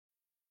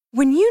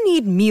When you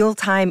need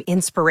mealtime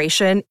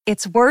inspiration,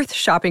 it's worth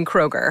shopping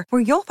Kroger,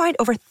 where you'll find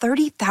over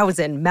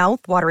 30,000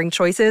 mouth-watering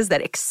choices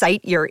that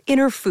excite your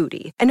inner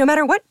foodie. And no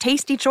matter what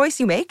tasty choice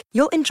you make,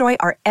 you'll enjoy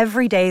our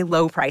everyday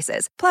low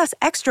prices, plus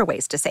extra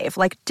ways to save,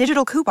 like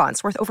digital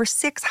coupons worth over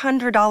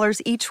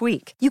 $600 each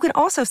week. You can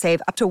also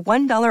save up to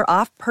 $1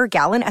 off per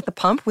gallon at the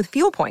pump with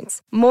fuel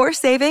points. More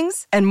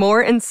savings and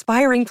more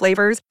inspiring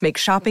flavors make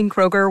shopping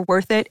Kroger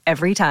worth it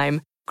every time.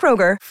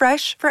 Kroger,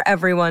 fresh for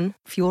everyone.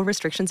 Fuel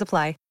restrictions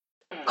apply.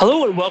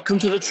 Hello and welcome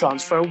to the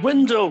Transfer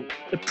Window.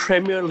 The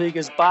Premier League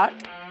is back.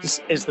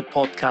 This is the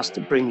podcast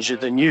that brings you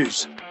the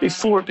news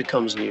before it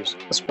becomes news,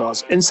 as well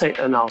as insight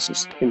and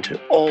analysis into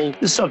all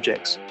the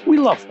subjects we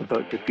love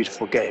about the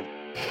beautiful game.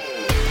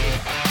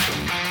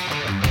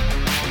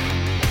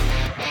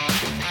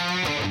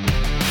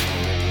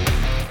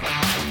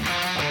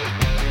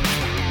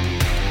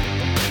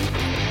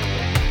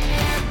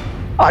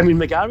 I'm Ian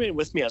McGarry, and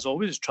with me, as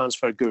always, is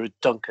transfer guru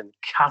Duncan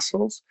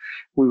Castles.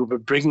 We will be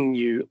bringing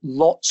you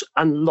lots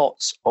and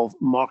lots of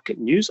market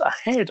news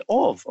ahead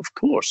of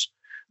course,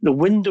 the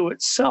window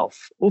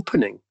itself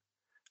opening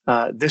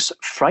this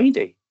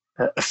Friday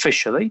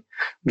officially.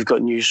 We've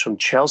got news from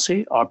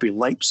Chelsea, RB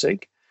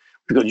Leipzig.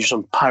 We've got news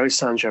from Paris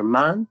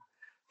Saint-Germain,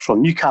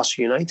 from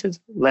Newcastle United,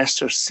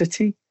 Leicester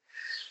City.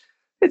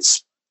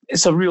 It's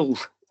a real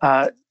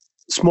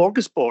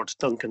smorgasbord,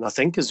 Duncan, I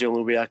think, is the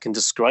only way I can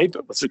describe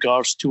it with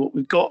regards to what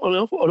we've got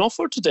on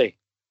offer today.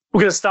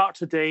 We're going to start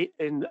today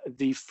in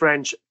the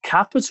French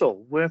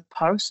capital, where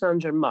Paris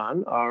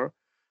Saint-Germain are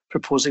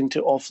proposing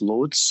to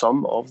offload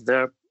some of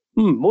their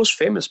most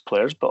famous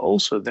players, but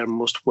also their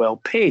most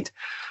well-paid.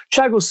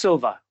 Thiago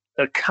Silva,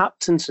 their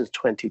captain since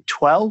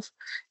 2012,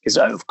 is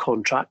out of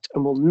contract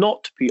and will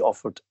not be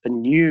offered a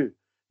new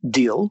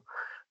deal,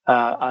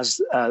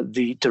 as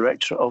the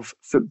director of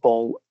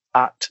football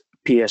at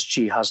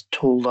PSG has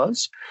told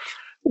us.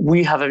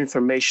 We have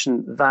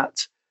information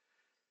that,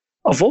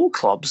 of all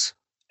clubs,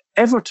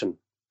 Everton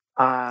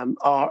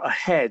are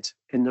ahead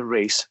in the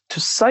race to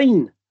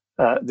sign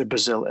the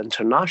Brazil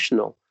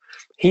international.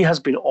 He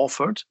has been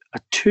offered a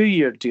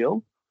 2-year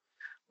deal,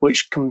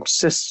 which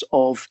consists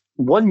of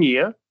 1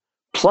 year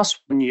plus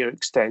 1 year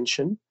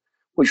extension,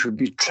 which would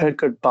be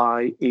triggered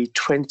by a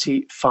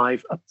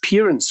 25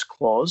 appearance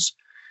clause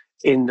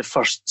in the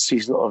first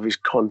season of his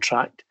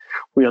contract.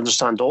 We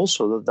understand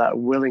also that they're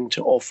willing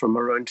to offer him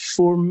around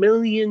 4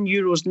 million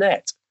euros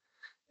net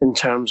in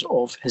terms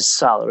of his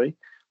salary,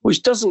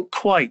 which doesn't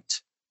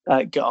quite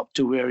get up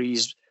to where he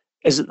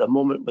is at the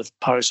moment with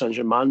Paris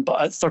Saint-Germain, but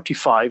at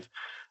 35,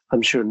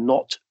 I'm sure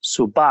not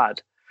so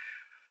bad.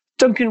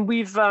 Duncan,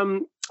 we've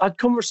had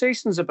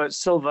conversations about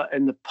Silva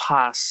in the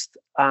past,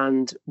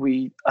 and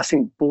I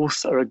think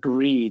both are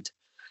agreed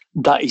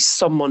that he's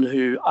someone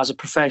who, as a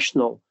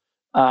professional,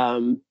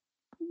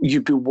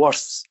 you'd be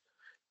worth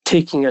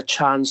taking a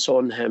chance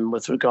on him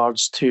with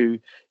regards to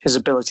his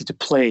ability to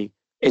play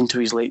into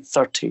his late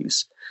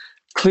 30s.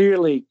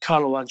 Clearly,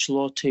 Carlo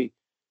Ancelotti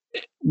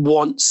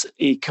wants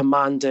a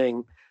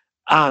commanding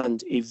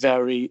and a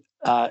very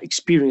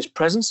experienced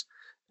presence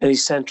in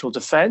his central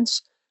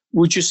defence.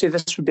 Would you say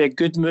this would be a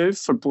good move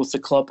for both the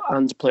club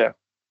and the player?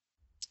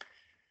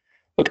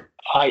 Look,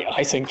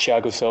 I think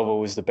Thiago Silva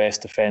was the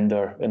best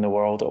defender in the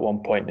world at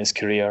one point in his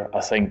career. I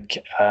think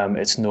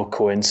it's no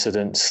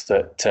coincidence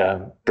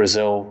that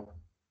Brazil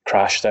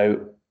crashed out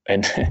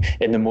in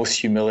the most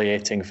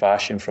humiliating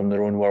fashion from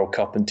their own World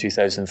Cup in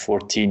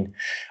 2014,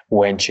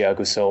 when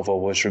Thiago Silva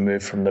was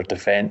removed from their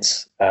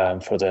defence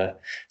for the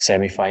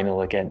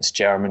semi-final against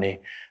Germany.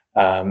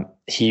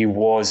 He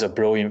was a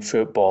brilliant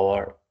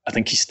footballer. I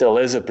think he still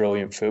is a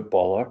brilliant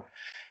footballer,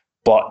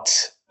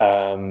 but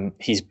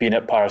he's been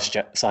at Paris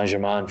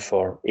Saint-Germain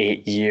for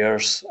 8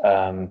 years.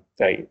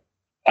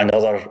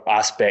 Another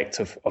aspect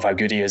of how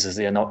good he is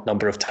the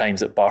number of times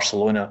that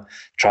Barcelona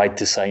tried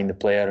to sign the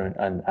player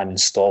and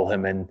install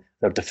him in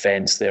their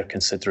defence, their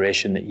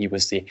consideration that he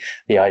was the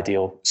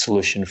ideal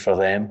solution for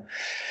them.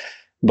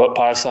 But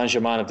Paris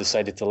Saint-Germain have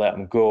decided to let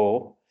him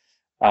go.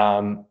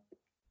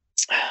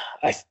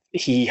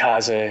 He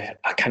has a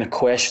kind of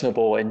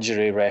questionable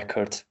injury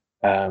record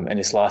in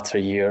his latter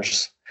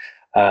years.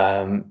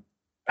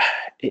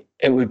 It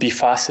would be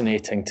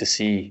fascinating to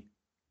see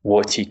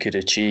what he could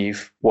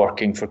achieve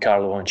working for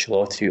Carlo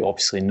Ancelotti, who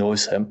obviously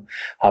knows him,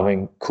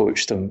 having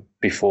coached him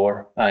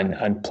before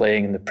and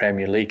playing in the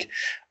Premier League,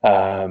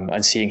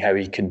 and seeing how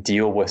he can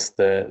deal with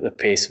the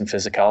pace and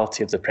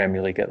physicality of the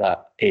Premier League at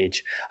that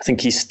age. I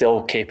think he's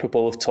still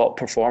capable of top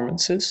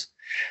performances.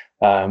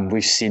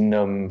 We've seen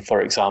them,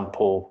 for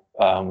example,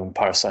 when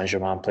Paris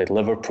Saint-Germain played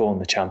Liverpool in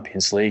the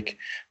Champions League,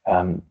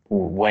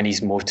 when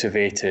he's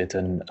motivated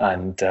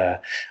and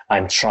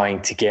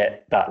trying to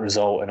get that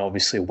result, and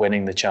obviously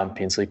winning the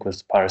Champions League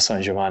with Paris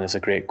Saint-Germain is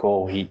a great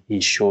goal. He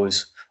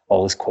shows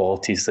all his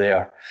qualities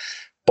there,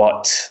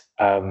 but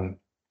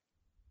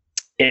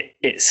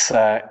it's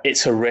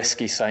a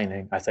risky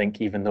signing, I think,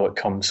 even though it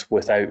comes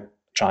without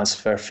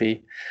transfer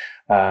fee.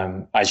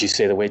 As you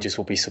say, the wages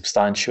will be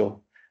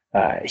substantial.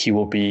 He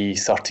will be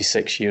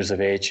 36 years of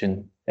age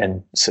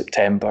in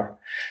September.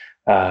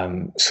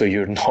 So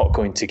you're not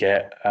going to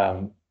get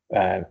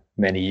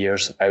many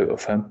years out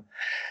of him.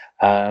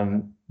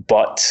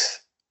 But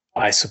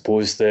I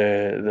suppose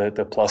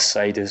the plus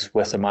side is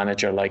with a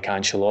manager like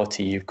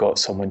Ancelotti, you've got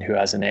someone who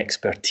has an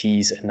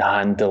expertise in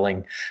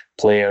handling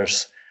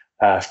players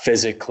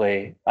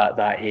physically at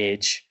that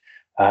age,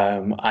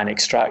 and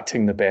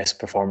extracting the best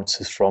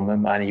performances from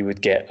him. And he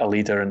would get a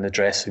leader in the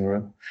dressing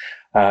room,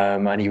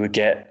 and he would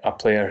get a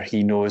player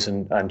he knows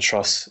and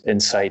trusts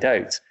inside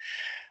out.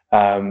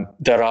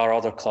 There are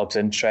other clubs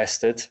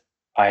interested.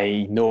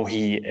 I know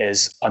he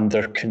is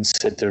under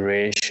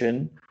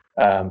consideration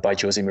by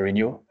Jose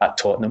Mourinho at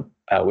Tottenham,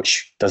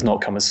 which does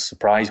not come as a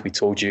surprise. We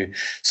told you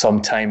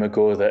some time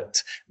ago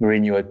that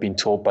Mourinho had been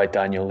told by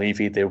Daniel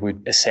Levy there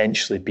would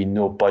essentially be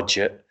no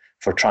budget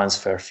for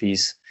transfer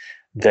fees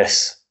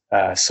this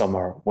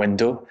summer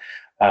window,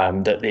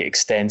 that the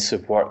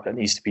extensive work that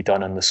needs to be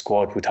done on the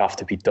squad would have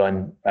to be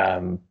done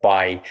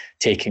by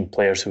taking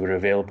players who are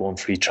available on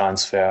free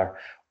transfer,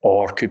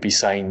 or could be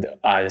signed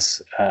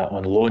as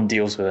on loan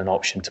deals with an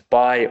option to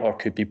buy, or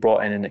could be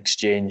brought in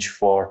exchange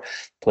for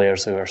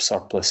players who are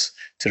surplus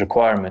to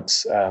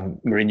requirements.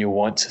 Mourinho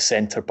wants a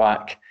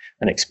centre-back,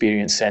 an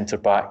experienced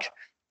centre-back.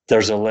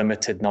 There's a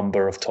limited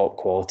number of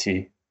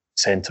top-quality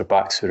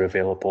centre-backs who are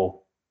available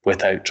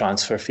without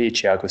transfer fee.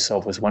 Thiago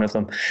Silva is one of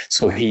them.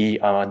 So he,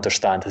 I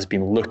understand, has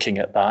been looking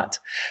at that.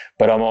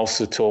 But I'm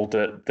also told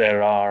that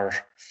there are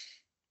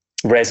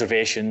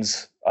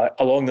reservations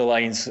along the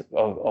lines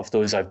of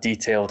those I've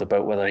detailed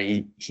about whether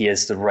he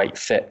is the right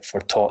fit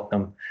for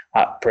Tottenham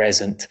at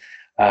present.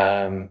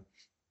 I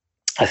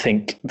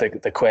think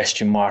the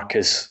question mark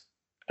is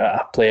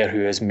a player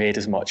who has made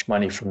as much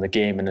money from the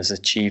game and has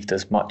achieved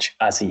as much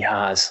as he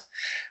has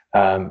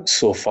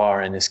so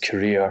far in his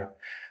career.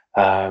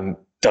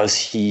 Does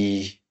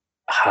he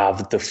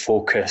have the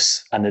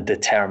focus and the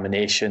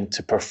determination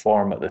to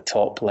perform at the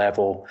top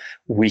level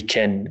week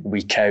in,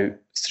 week out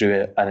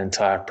through an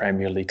entire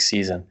Premier League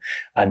season?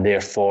 And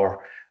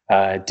therefore,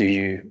 do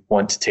you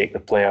want to take the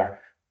player?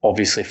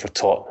 Obviously, for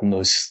Tottenham,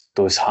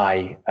 those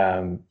high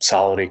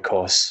salary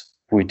costs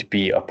would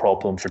be a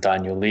problem for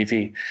Daniel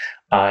Levy,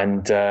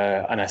 and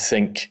I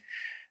think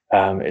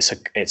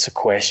it's a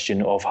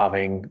question of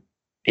having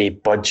a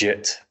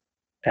budget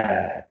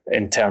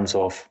in terms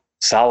of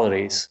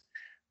salaries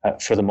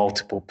for the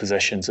multiple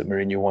positions that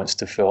Mourinho wants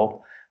to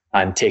fill,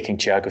 and taking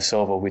Thiago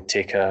Silva would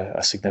take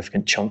a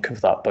significant chunk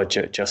of that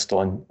budget just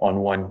on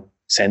one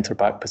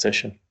centre-back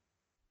position.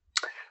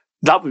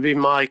 That would be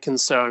my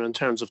concern in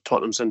terms of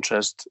Tottenham's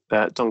interest,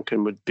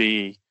 Duncan, would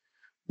be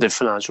the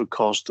financial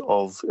cost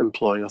of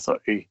employing a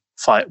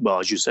 35, well,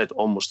 as you said,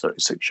 almost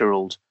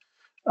 36-year-old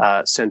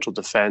central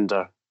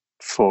defender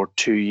for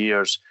 2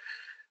 years.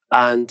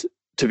 And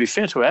to be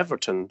fair to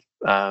Everton,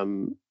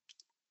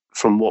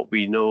 from what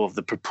we know of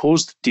the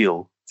proposed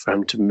deal for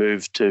him to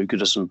move to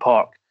Goodison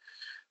Park,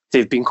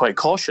 they've been quite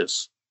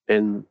cautious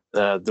in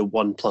the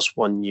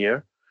 1+1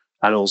 year,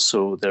 and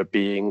also there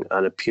being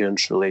an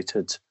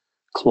appearance-related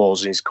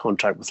clause in his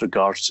contract with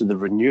regards to the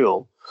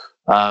renewal.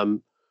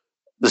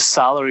 The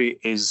salary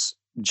is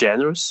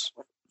generous,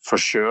 for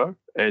sure,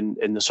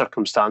 in the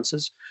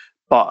circumstances,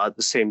 but at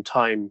the same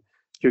time,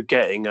 you're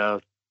getting a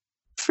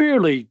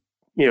fairly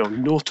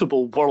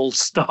notable world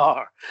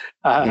star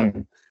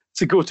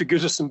to go to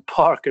Goodison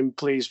Park and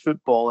play his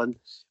football. And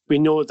we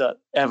know that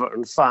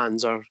Everton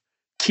fans are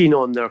keen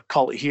on their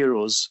cult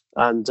heroes,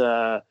 and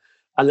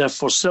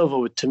therefore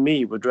Silva to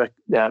me would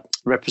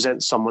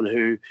represent someone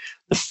who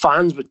the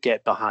fans would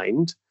get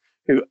behind,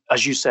 who,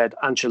 as you said,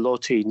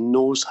 Ancelotti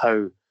knows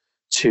how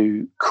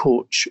to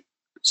coach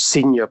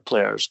senior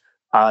players,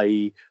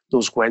 i.e.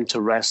 knows when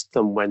to rest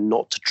them, when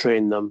not to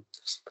train them,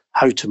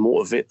 how to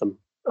motivate them.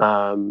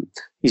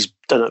 He's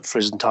done it for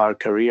his entire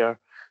career.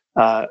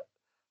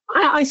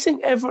 I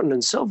think Everton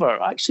and Silva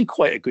are actually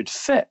quite a good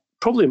fit,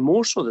 probably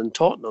more so than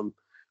Tottenham,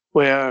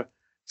 where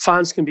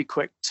fans can be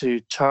quick to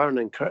turn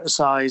and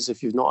criticise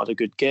if you've not had a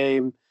good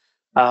game.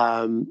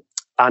 And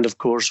of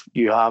course,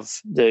 you have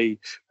the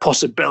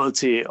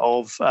possibility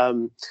of,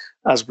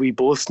 as we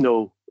both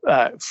know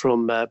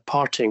from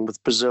partying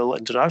with Brazil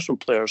international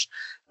players,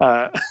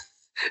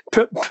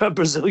 put a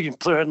Brazilian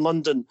player in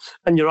London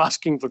and you're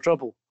asking for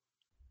trouble.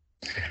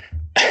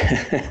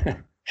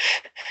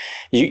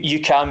 You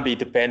can be,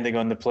 depending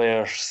on the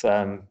player's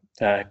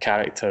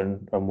character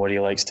and what he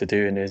likes to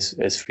do in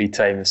his free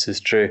time. This is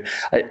true.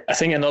 I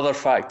think another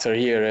factor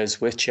here is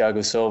with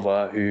Thiago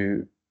Silva,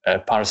 who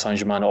Paris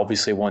Saint-Germain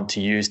obviously want to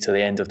use to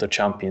the end of their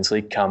Champions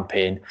League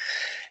campaign.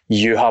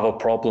 You have a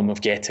problem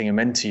of getting him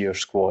into your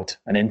squad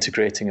and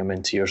integrating him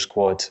into your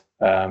squad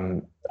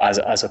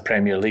as a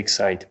Premier League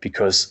side,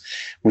 because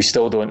we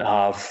still don't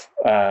have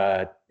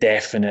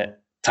definite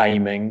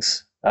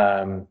timings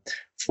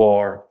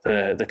for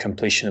the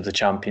completion of the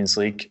Champions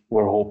League.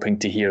 We're hoping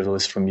to hear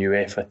those from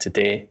UEFA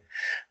today.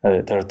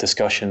 There are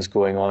discussions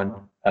going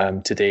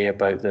on today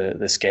about the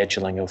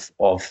scheduling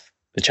of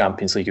the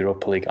Champions League,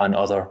 Europa League and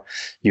other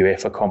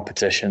UEFA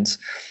competitions.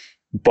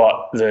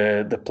 But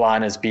the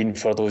plan has been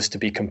for those to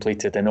be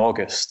completed in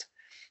August.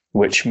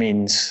 which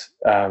means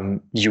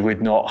you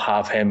would not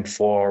have him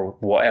for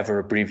whatever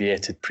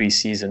abbreviated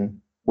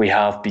pre-season we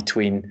have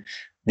between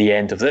the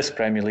end of this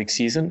Premier League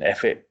season,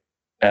 if it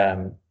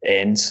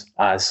ends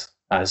as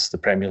the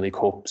Premier League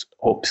hopes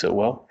it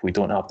will. We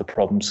don't have the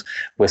problems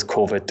with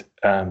COVID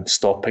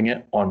stopping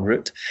it en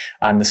route,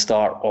 and the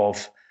start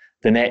of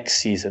the next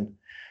season.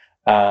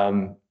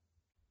 I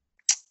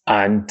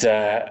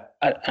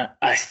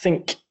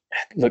think,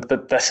 look,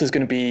 that this is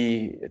going to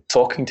be,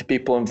 talking to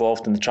people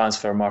involved in the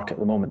transfer market at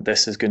the moment,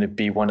 this is going to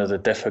be one of the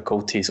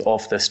difficulties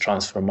of this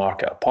transfer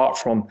market, apart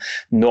from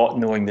not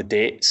knowing the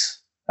dates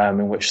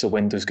in which the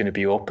window is going to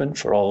be open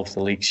for all of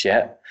the leagues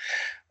yet.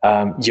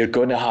 You're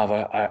going to have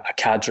a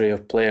cadre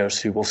of players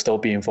who will still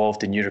be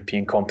involved in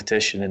European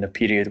competition in a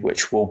period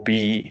which will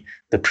be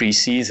the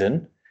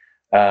pre-season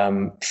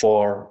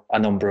for a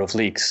number of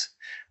leagues.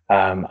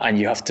 And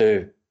you have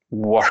to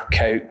work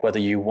out whether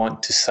you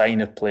want to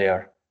sign a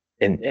player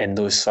in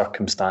those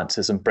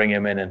circumstances and bring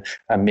him in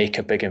and make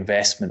a big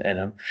investment in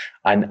him.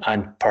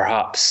 And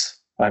perhaps,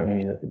 I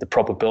mean, the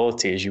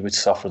probability is you would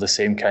suffer the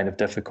same kind of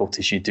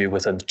difficulties you do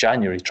with a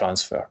January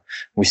transfer.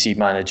 We see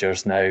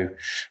managers now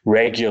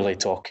regularly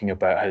talking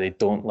about how they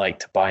don't like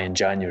to buy in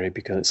January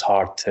because it's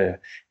hard to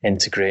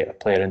integrate a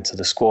player into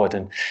the squad.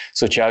 And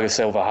so Thiago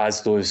Silva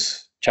has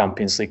those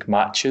Champions League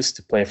matches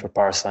to play for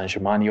Paris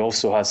Saint-Germain. He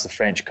also has the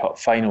French Cup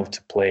final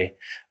to play,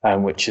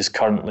 which is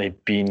currently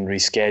being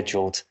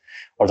rescheduled,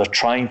 or they're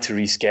trying to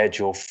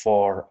reschedule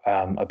for,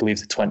 I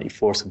believe, the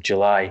 24th of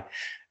July.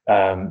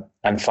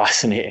 And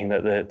fascinating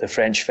that the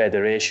French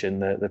Federation,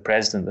 the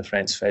president of the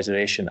French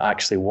Federation,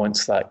 actually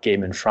wants that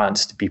game in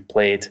France to be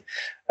played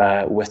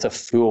with a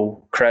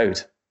full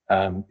crowd,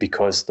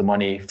 because the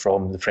money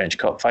from the French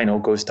Cup final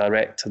goes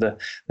direct to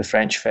the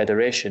French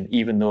Federation,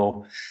 even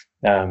though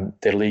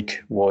their league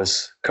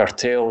was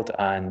curtailed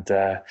and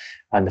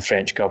the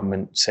French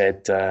government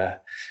said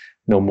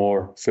no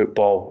more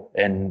football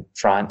in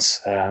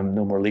France,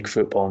 no more league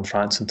football in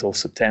France until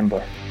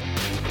September.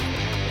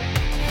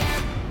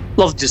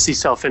 Love to see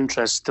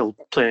self-interest still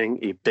playing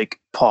a big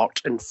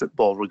part in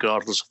football,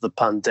 regardless of the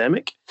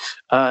pandemic.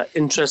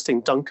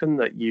 Interesting, Duncan,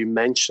 that you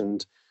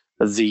mentioned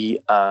the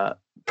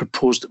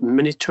proposed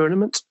mini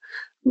tournament,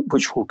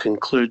 which will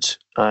conclude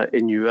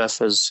in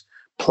UEFA's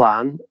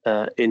plan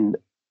in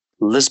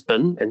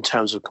Lisbon in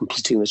terms of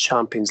completing the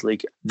Champions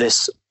League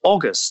this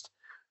August,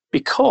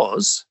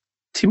 because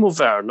Timo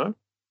Werner,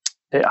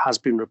 it has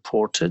been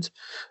reported,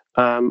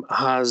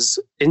 has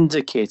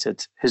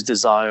indicated his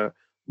desire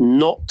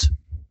not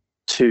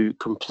to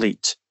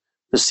complete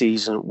the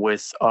season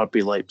with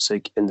RB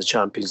Leipzig in the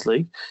Champions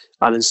League,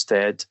 and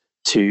instead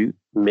to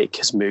make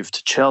his move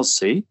to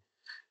Chelsea,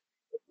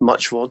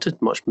 much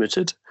wanted, much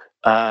mooted,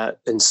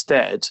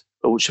 instead,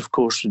 which of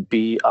course would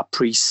be a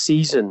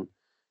pre-season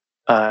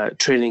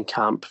training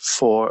camp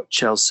for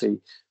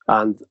Chelsea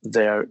and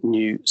their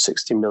new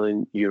 €60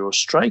 million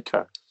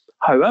striker.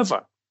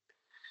 However,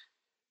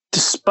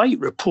 despite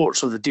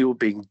reports of the deal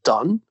being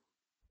done,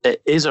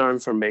 it is our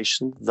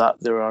information that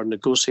there are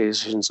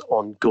negotiations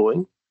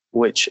ongoing,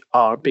 which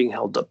are being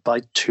held up by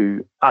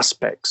two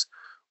aspects.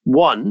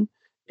 One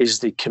is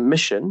the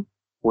commission,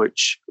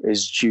 which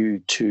is due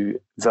to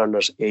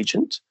Werner's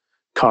agent,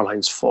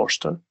 Karl-Heinz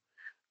Forster.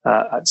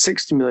 At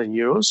 €60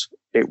 million,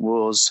 it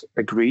was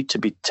agreed to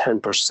be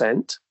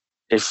 10%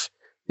 if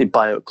the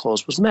buyout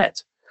clause was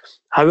met.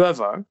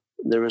 However,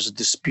 there is a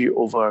dispute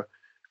over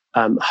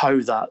how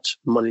that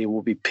money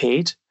will be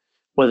paid,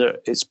 whether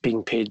it's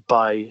being paid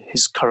by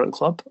his current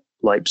club,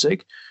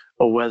 Leipzig,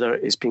 or whether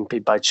it's being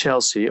paid by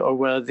Chelsea, or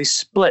whether they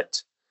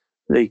split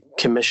the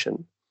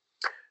commission.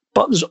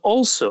 But there's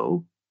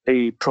also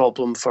a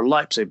problem for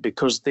Leipzig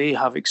because they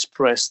have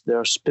expressed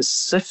their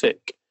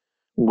specific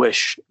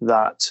wish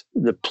that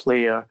the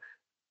player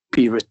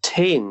be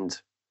retained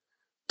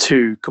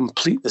to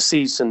complete the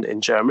season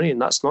in Germany,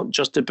 and that's not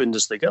just the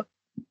Bundesliga,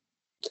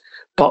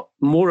 but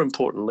more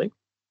importantly,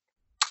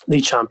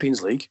 the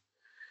Champions League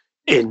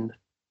in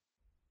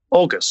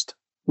August.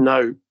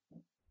 Now,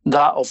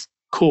 that, of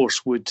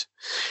course, would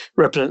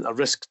represent a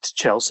risk to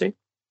Chelsea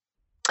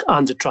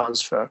and the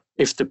transfer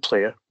if the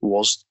player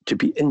was to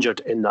be injured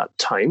in that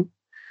time.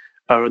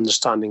 Our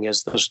understanding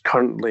is there's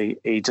currently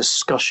a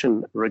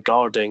discussion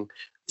regarding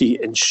the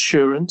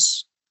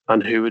insurance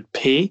and who would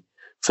pay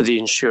for the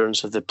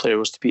insurance if the player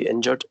was to be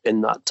injured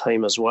in that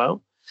time as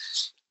well.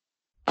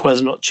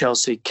 Whether or not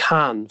Chelsea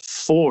can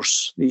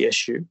force the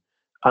issue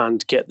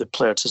and get the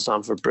player to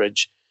Stamford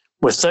Bridge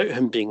without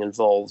him being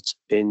involved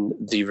in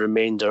the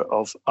remainder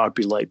of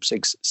RB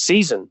Leipzig's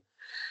season.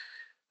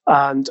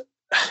 And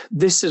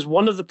this is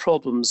one of the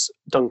problems,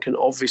 Duncan,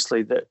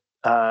 obviously,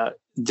 that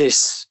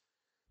this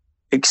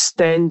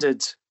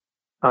extended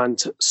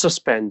and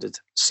suspended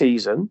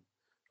season,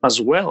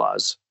 as well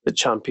as the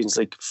Champions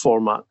League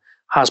format,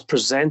 has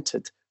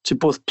presented to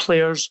both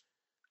players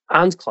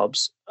and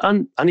clubs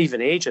and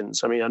even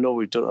agents. I mean, I know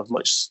we don't have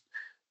much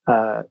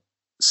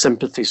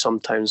sympathy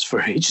sometimes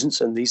for agents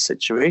in these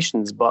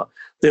situations, but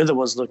they're the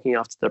ones looking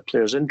after their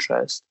players'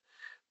 interest.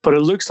 But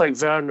it looks like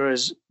Werner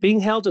is being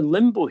held in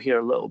limbo here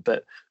a little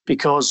bit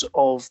because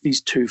of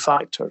these two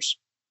factors.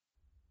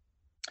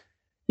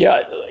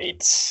 Yeah,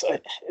 it's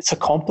a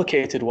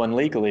complicated one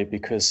legally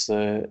because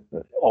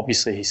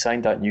obviously he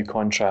signed that new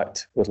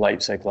contract with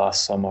Leipzig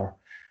last summer,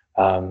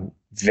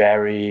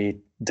 very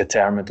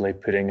determinedly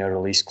putting a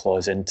release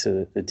clause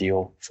into the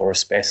deal for a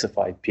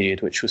specified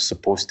period, which was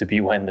supposed to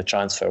be when the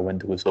transfer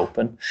window was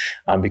open.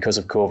 And because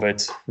of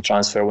COVID, the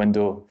transfer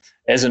window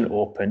isn't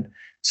open.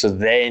 So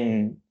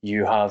then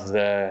you have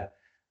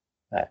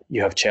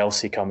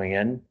Chelsea coming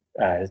in,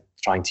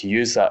 trying to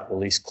use that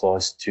release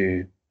clause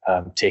to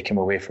take him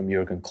away from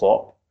Jurgen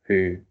Klopp,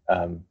 who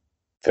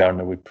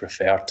Werner would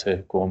prefer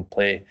to go and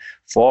play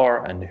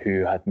for, and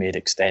who had made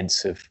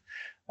extensive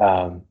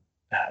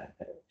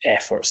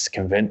efforts to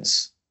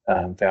convince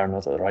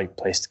Werner that the right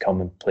place to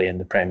come and play in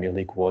the Premier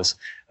League was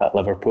at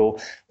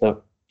Liverpool.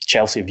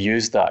 Chelsea have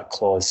used that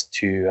clause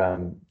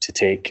to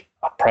take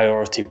a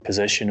priority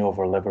position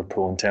over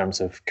Liverpool in terms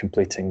of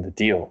completing the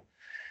deal.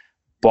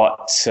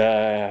 But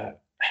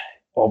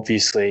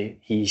obviously,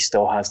 he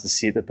still has to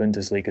see the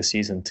Bundesliga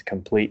season to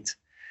complete.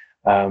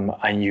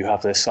 And you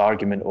have this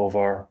argument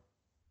over,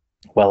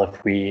 well,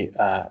 if we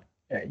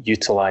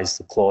utilise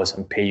the clause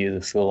and pay you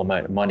the full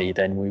amount of money,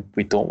 then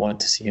we don't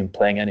want to see him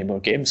playing any more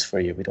games for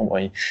you. We don't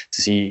want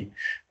to see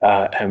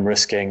him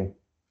risking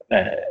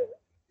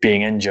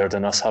being injured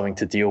and us having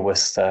to deal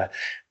with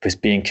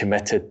being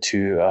committed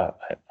to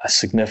a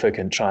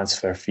significant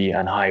transfer fee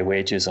and high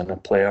wages on a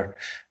player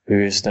who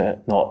is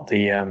not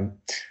the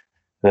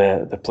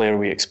player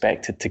we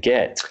expected to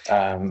get.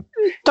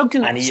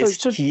 Duncan, and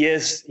he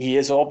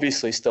is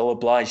obviously still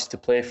obliged to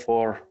play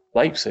for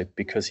Leipzig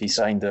because he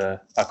signed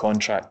a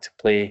contract to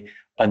play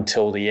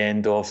until the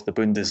end of the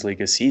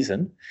Bundesliga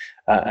season.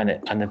 And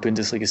the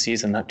Bundesliga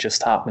season, that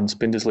just happens,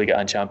 Bundesliga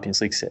and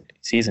Champions League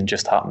season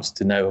just happens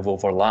to now have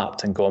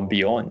overlapped and gone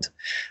beyond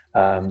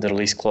the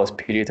release clause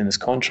period in his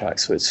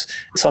contract. So it's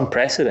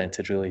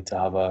unprecedented, really, to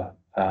have a...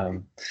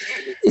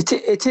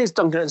 It is,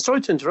 Duncan, and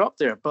sorry to interrupt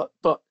there, but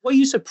were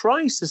you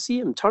surprised to see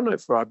him turn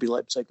out for RB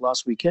Leipzig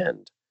last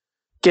weekend,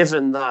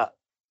 given that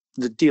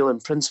the deal in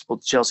principle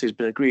to Chelsea has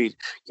been agreed?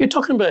 You're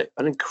talking about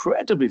an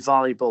incredibly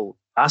valuable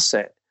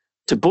asset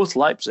to both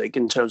Leipzig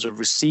in terms of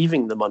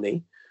receiving the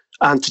money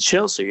and to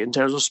Chelsea in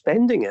terms of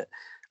spending it.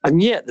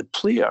 And yet the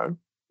player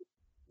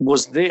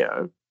was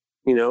there,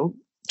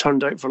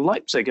 turned out for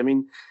Leipzig. I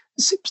mean,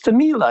 it seems to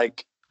me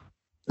like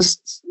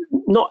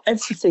not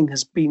everything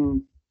has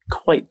been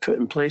quite put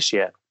in place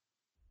yet.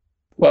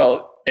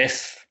 Well,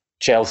 if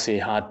Chelsea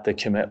had the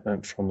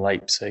commitment from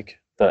Leipzig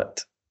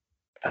that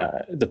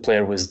the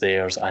player was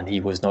theirs and he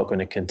was not going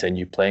to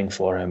continue playing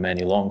for him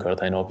any longer,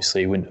 then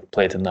obviously he wouldn't have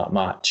played in that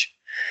match.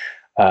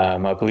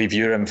 I believe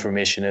your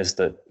information is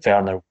that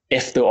Werner,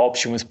 if the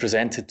option was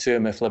presented to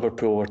him, if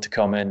Liverpool were to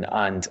come in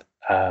and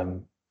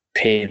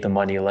pay the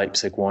money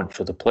Leipzig want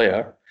for the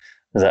player,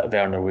 that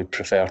Werner would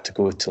prefer to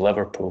go to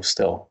Liverpool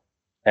still,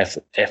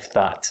 if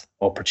that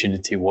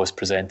opportunity was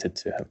presented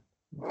to him.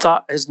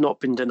 That has not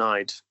been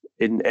denied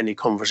in any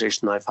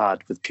conversation I've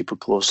had with people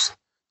close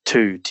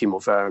to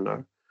Timo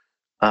Werner.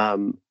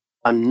 I'm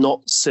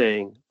not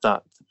saying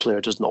that the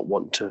player does not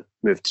want to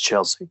move to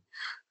Chelsea.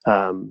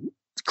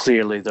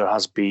 Clearly, there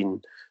has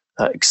been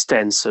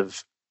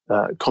extensive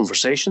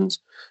conversations,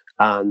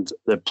 and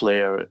the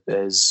player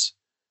is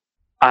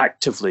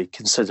actively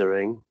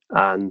considering,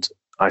 and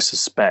I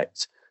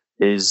suspect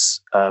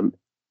is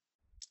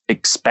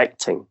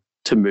expecting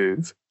to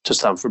move to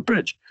Stamford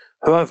Bridge.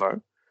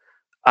 However,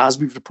 as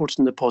we've reported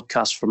in the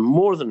podcast for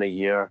more than a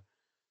year,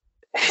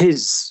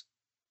 his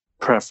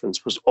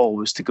preference was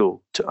always to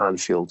go to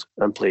Anfield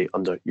and play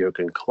under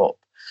Jurgen Klopp.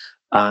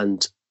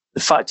 And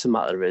the fact of the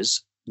matter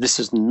is, this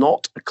is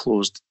not a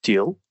closed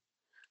deal.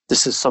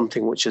 This is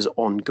something which is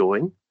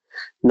ongoing.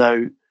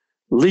 Now,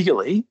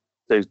 legally,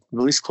 the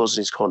release clause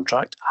in his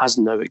contract has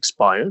now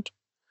expired.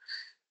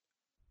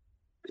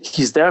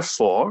 He's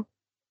therefore,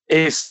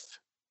 if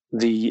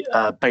the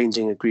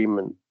binding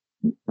agreement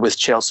with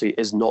Chelsea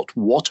is not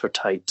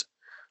watertight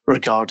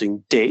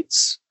regarding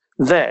dates,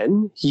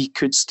 then he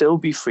could still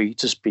be free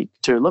to speak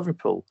to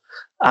Liverpool.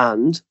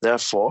 And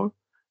therefore,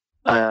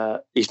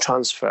 a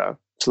transfer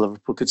to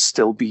Liverpool could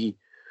still be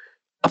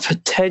a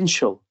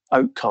potential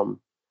outcome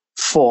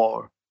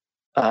for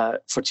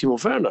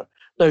Timo Werner.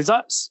 Now,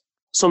 that's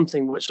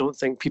something which I don't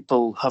think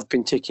people have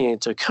been taking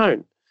into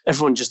account.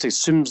 Everyone just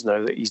assumes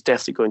now that he's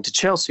definitely going to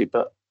Chelsea,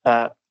 but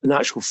in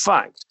actual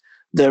fact,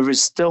 there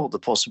is still the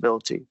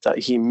possibility that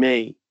he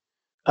may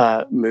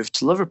move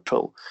to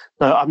Liverpool.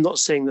 Now, I'm not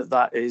saying that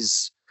that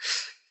is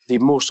the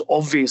most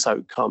obvious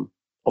outcome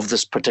of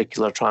this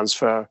particular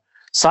transfer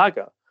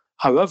saga.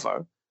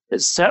 However,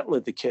 it's certainly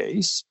the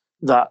case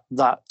that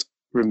that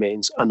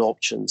remains an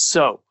option.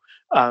 So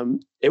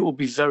it will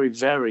be very,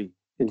 very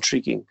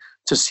intriguing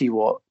to see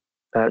what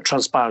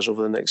transpires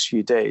over the next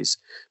few days,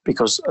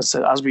 because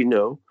as we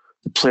know,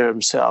 the player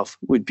himself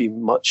would be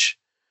much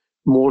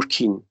more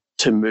keen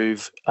to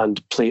move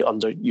and play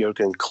under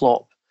Jurgen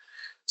Klopp.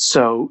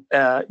 So,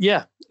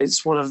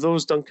 it's one of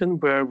those, Duncan,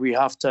 where we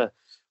have to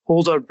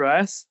hold our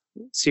breath,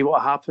 see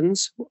what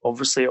happens.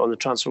 Obviously, on the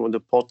Transfer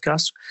Window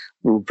podcast,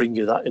 we will bring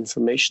you that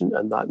information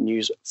and that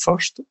news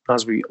first,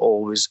 as we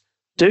always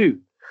do.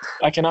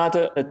 I can add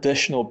an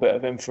additional bit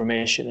of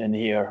information in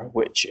here,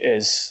 which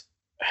is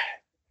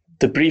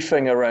the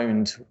briefing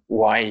around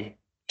why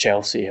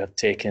Chelsea have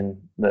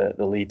taken the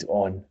lead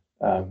on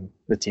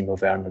the Timo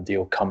Werner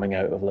deal coming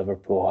out of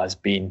Liverpool has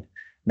been,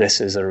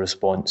 this is a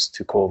response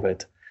to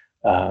COVID.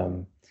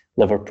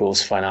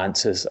 Liverpool's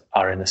finances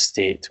are in a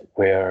state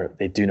where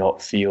they do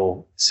not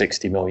feel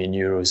 60 million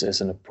euros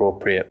is an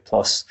appropriate,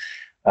 plus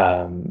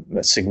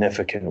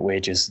significant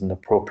wages, an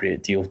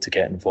appropriate deal to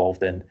get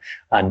involved in,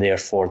 and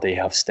therefore they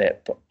have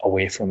stepped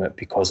away from it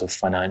because of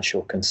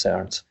financial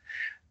concerns.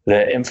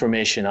 The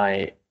information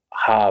I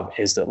have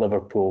is that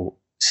Liverpool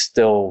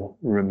still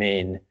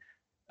remain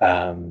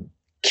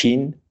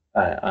keen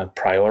and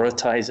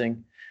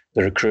prioritising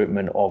the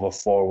recruitment of a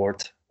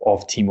forward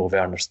of Timo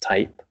Werner's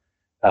type,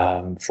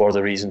 for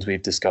the reasons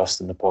we've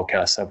discussed in the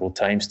podcast several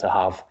times, to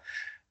have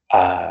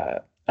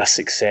a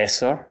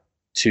successor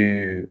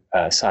to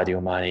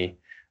Sadio Mane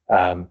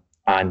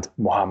and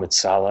Mohamed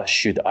Salah,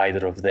 should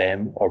either of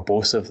them or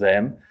both of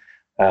them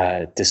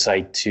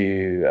decide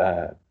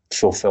to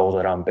fulfill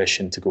their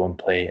ambition to go and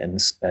play in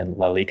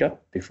La Liga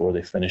before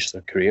they finish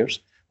their careers.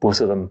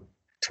 Both of them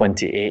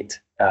 28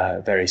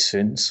 very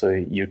soon. So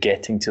you're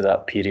getting to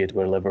that period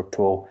where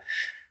Liverpool,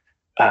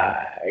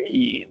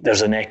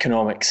 there's an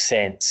economic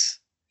sense,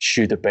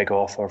 should a big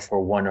offer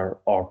for one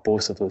or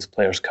both of those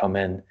players come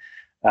in,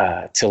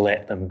 to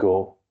let them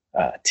go,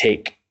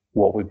 take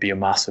what would be a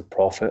massive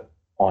profit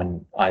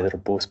on either or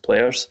both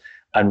players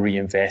and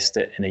reinvest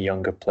it in a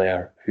younger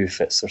player who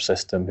fits their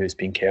system, who's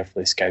been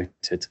carefully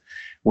scouted.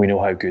 We know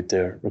how good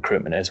their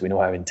recruitment is. We know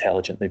how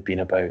intelligent they've been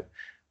about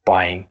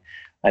buying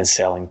and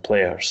selling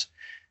players.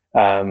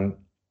 The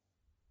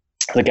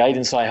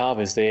guidance I have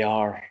is they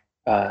are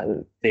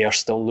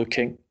still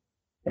looking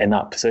in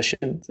that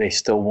position. They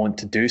still want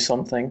to do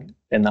something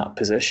in that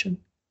position,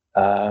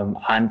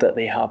 and that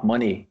they have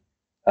money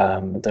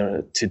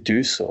to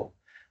do so.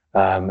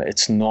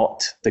 It's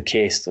not the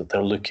case that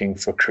they're looking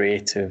for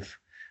creative,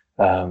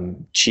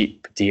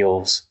 cheap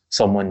deals,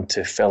 someone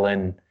to fill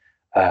in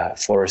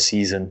for a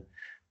season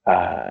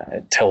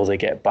till they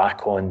get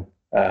back on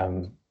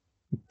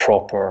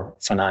proper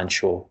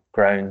financial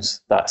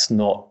grounds. That's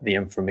not the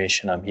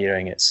information I'm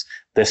hearing. It's,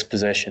 this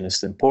position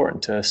is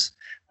important to us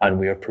and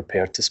we are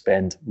prepared to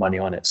spend money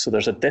on it. So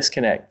there's a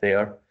disconnect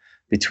there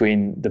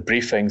between the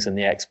briefings and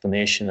the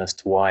explanation as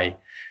to why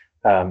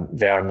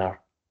Werner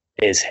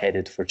is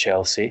headed for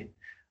Chelsea,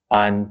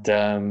 and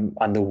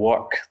the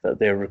work that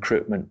their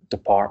recruitment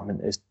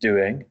department is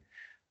doing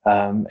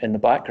in the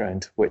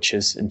background, which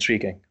is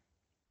intriguing.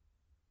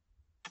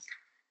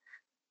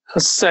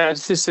 As said,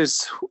 this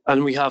is,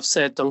 and we have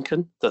said,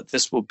 Duncan, that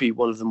this will be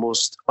one of the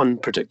most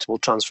unpredictable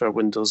transfer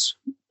windows,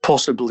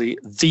 possibly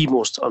the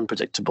most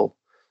unpredictable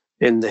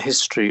in the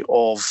history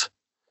of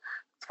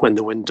when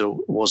the window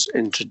was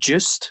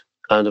introduced.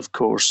 And of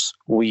course,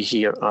 we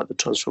here at the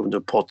Transfer Window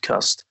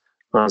podcast,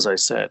 as I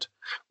said,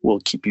 will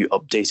keep you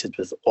updated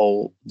with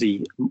all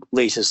the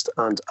latest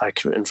and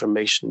accurate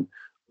information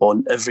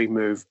on every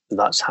move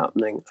that's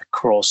happening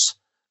across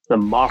the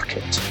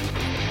market.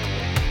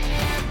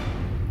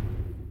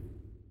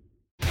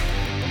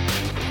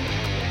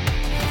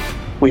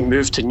 We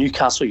move to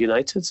Newcastle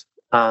United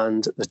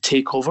and the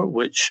takeover,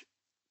 which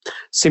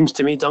seems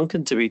to me,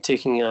 Duncan, to be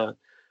taking an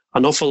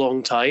awful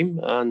long time.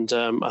 And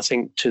I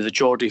think to the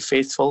Geordie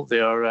faithful,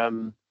 they are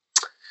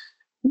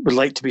would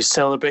like to be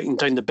celebrating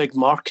down the big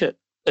market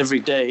every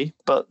day,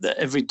 but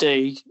every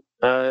day,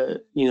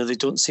 they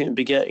don't seem to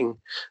be getting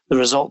the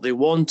result they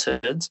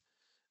wanted.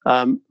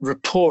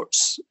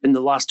 Reports in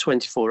the last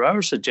 24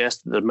 hours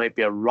suggest that there might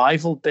be a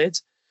rival bid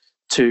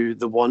to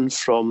the one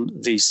from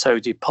the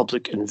Saudi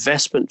Public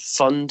Investment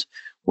Fund,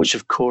 which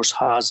of course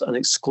has an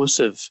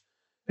exclusive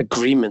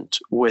agreement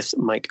with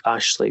Mike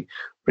Ashley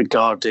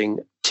regarding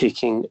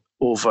taking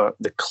over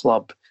the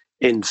club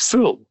in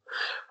full.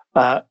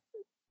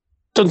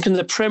 Duncan,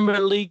 the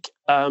Premier League,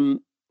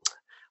 I'm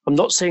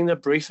not saying they're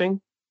briefing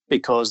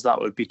because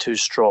that would be too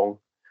strong,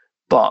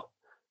 but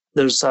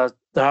there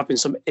have been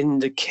some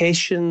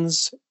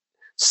indications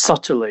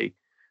subtly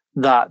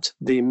that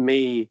they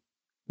may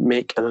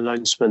make an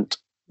announcement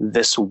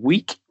this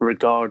week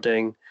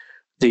regarding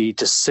the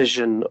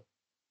decision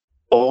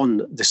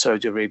on the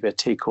Saudi Arabia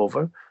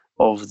takeover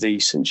of the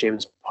St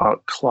James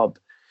Park Club.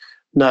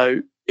 Now,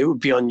 it would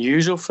be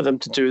unusual for them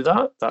to do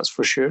that, that's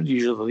for sure.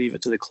 Usually they leave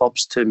it to the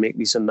clubs to make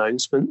these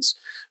announcements.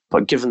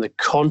 But given the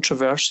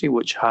controversy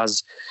which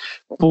has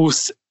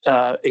both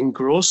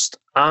engrossed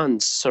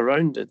and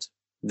surrounded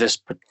this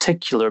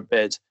particular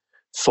bid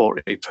for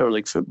a Premier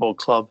League football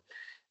club,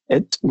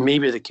 it may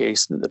be the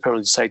case that the Premier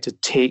League decide to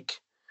take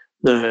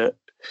the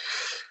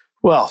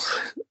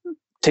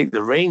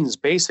reins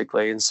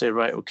basically and say,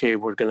 right, okay,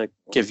 we're going to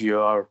give you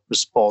our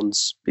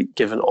response,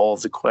 given all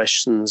the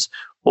questions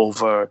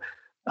over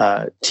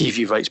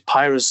TV rights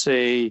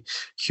piracy,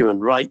 human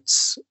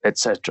rights,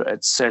 etc.,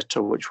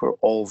 which we're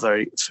all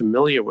very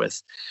familiar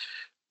with.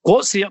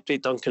 What's the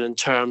update, Duncan, in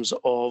terms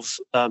of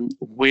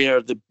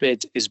where the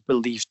bid is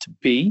believed to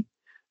be?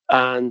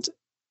 And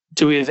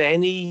do we have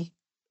any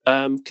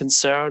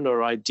concern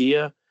or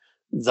idea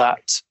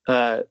that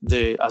as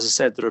I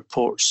said, the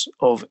reports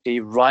of a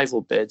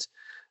rival bid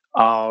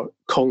are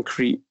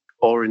concrete,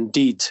 or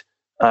indeed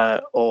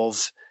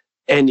of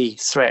any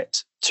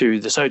threat to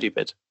the Saudi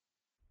bid?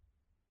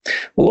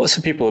 Well, lots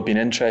of people have been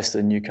interested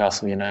in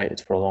Newcastle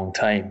United for a long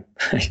time.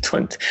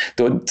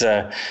 Don't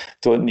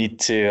need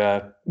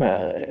to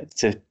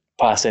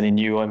pass any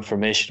new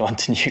information on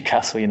to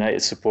Newcastle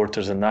United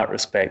supporters in that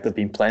respect. There've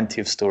been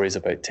plenty of stories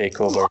about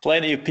takeover.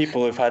 Plenty of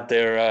people who've had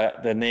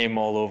their name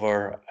all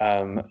over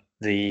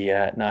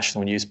the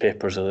national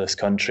newspapers of this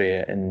country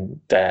and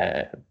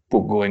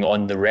going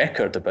on the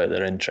record about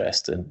their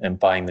interest in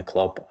buying the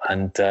club,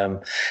 and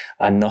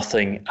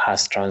nothing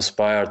has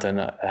transpired.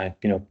 And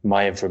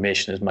my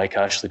information is Mike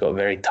Ashley got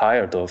very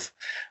tired of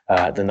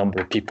the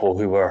number of people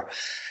who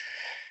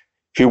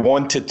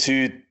wanted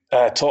to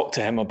talk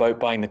to him about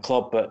buying the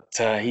club, but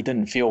he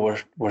didn't feel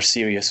were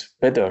serious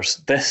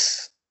bidders.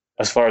 This,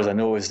 as far as I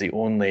know, is the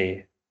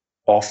only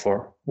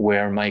offer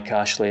where Mike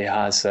Ashley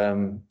has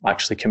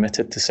actually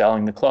committed to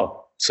selling the club.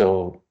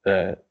 So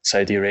the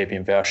Saudi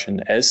Arabian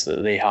version is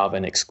that they have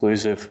an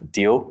exclusive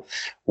deal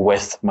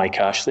with Mike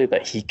Ashley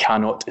that he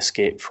cannot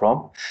escape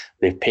from.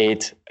 They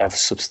paid a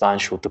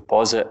substantial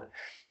deposit.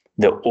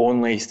 The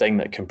only thing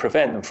that can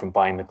prevent them from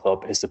buying the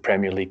club is the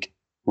Premier League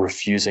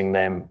refusing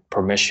them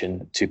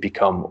permission to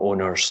become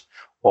owners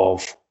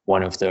of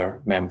one of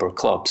their member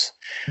clubs.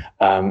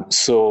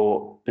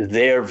 So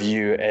their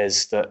view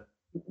is that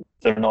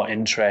they're not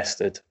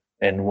interested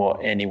in what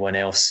anyone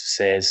else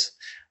says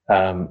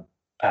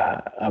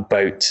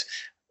about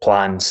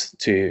plans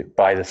to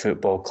buy the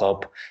football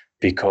club,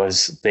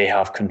 because they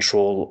have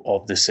control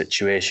of the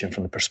situation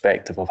from the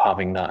perspective of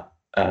having that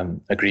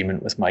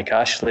agreement with Mike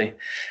Ashley.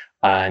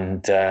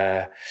 And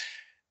they're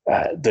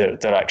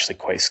actually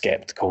quite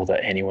sceptical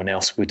that anyone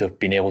else would have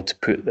been able to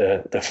put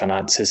the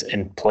finances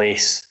in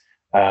place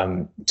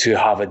to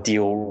have a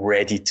deal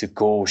ready to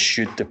go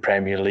should the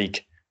Premier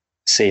League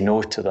say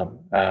no to them.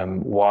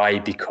 Why?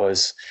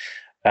 Because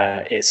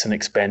it's an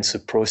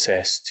expensive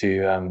process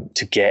to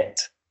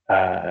get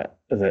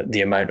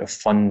the amount of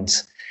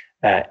funds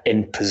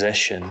in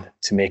position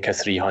to make a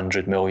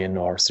 300 million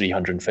or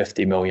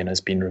 350 million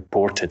has been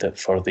reported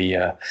for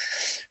the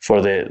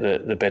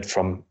bid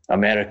from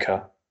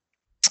America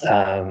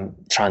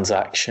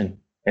transaction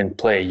in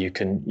play. You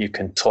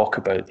can talk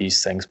about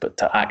these things, but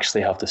to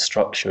actually have the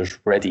structures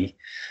ready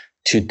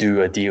to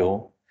do a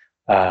deal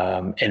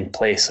in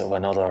place of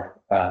another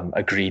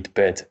agreed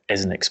bid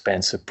is an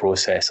expensive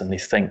process, and they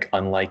think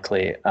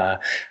unlikely.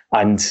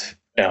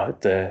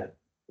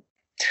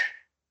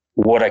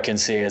 What I can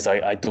say is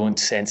I don't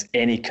sense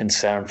any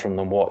concern from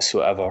them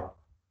whatsoever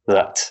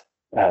that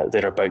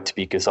they're about to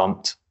be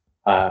gazumped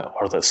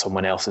or that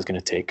someone else is going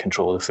to take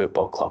control of the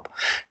football club.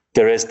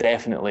 There is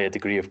definitely a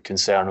degree of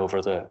concern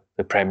over the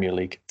Premier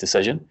League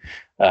decision.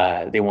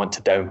 They want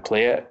to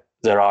downplay it.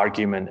 Their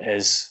argument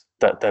is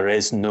that there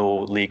is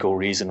no legal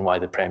reason why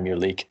the Premier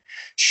League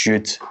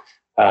should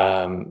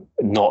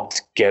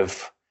not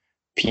give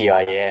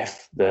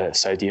PIF, the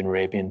Saudi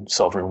Arabian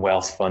Sovereign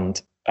Wealth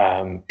Fund,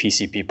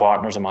 PCP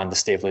Partners, Amanda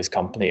Staveley's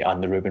company,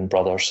 and the Reuben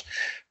brothers,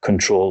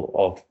 control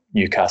of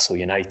Newcastle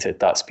United.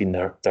 That's been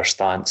their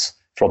stance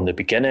from the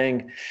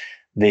beginning.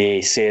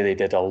 They say they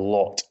did a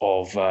lot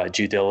of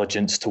due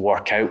diligence to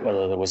work out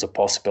whether there was a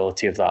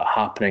possibility of that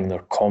happening. They're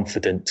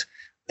confident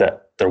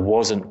that there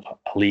wasn't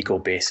a legal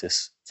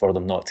basis for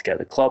them not to get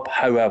the club.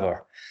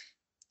 However,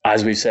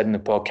 as we've said in the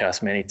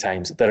podcast many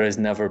times, there has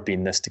never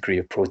been this degree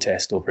of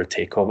protest over a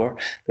takeover.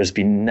 There's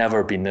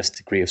never been this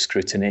degree of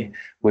scrutiny.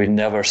 We've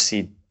never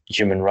seen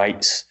human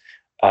rights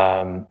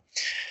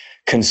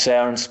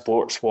concerns,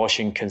 sports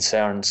washing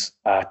concerns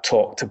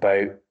talked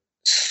about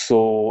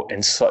so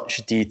in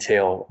such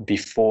detail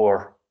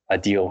before a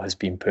deal has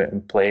been put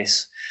in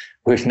place.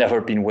 We've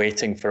never been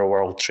waiting for a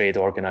World Trade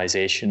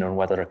Organization on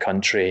whether a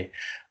country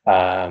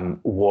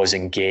was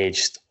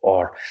engaged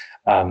or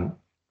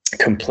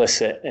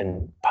complicit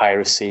in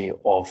piracy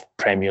of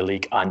Premier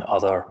League and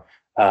other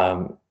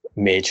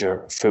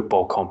major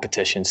football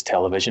competitions'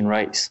 television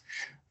rights.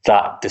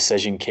 That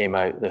decision came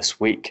out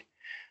this week.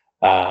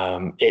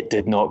 It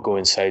did not go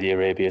in Saudi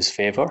Arabia's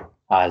favour,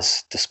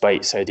 as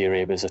despite Saudi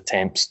Arabia's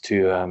attempts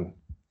to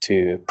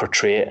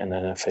portray it in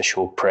an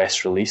official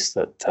press release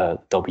that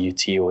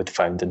WTO had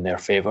found in their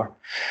favour.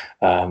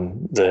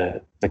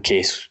 The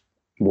case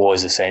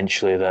was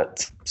essentially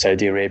that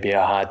Saudi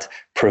Arabia had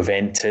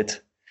prevented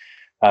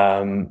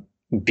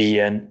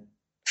beIN,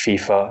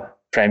 FIFA,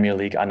 Premier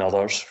League and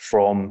others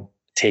from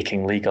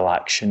taking legal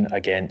action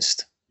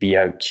against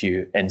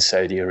BOQ in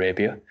Saudi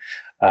Arabia.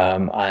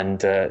 And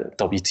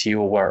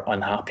WTO were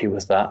unhappy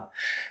with that.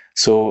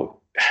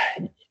 So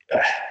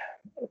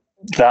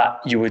that,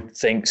 you would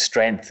think,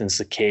 strengthens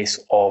the case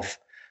of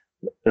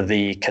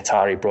the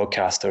Qatari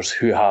broadcasters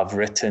who have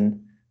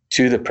written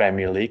to the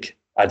Premier League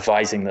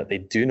advising that they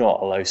do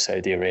not allow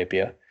Saudi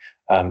Arabia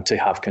to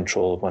have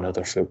control of one of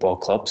their football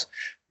clubs,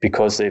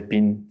 because they've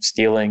been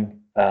stealing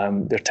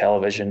their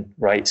television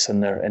rights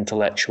and their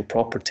intellectual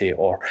property,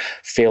 or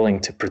failing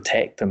to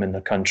protect them in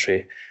their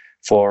country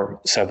for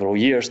several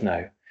years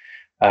now.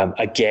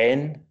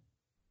 Again,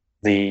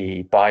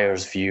 the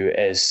buyer's view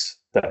is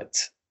that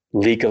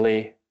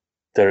legally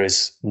there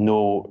is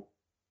no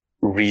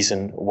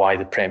reason why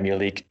the Premier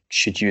League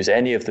should use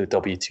any of the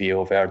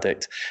WTO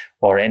verdict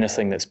or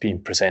anything that's been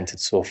presented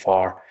so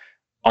far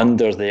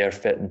under their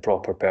fit and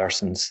proper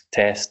persons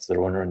test,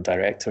 their owner and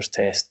directors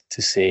test,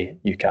 to say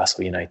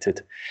Newcastle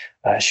United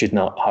should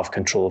not have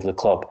control of the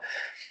club.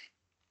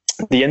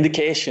 The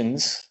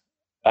indications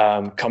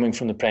coming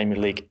from the Premier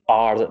League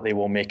are that they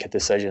will make a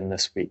decision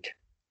this week.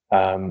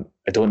 I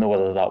don't know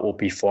whether that will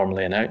be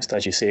formally announced.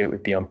 As you say, it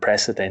would be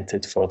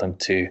unprecedented for them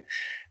to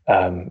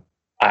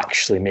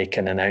actually make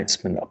an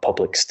announcement, a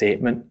public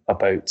statement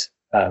about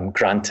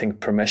granting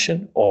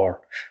permission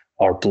or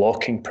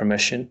blocking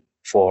permission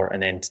for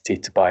an entity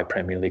to buy a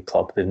Premier League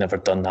club. They've never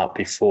done that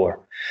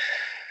before.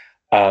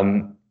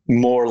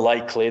 More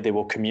likely, they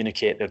will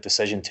communicate their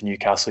decision to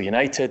Newcastle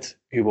United,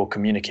 who will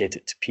communicate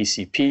it to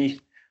PCP.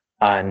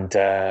 And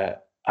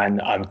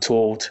I'm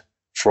told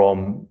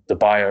from the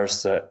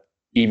buyers that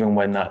even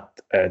when that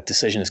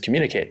decision is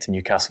communicated to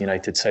Newcastle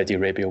United, Saudi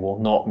Arabia will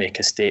not make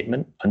a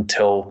statement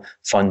until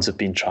funds have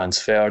been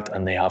transferred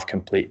and they have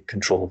complete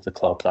control of the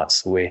club.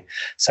 That's the way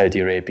Saudi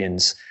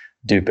Arabians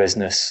do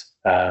business.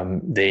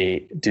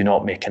 They do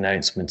not make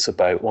announcements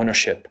about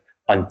ownership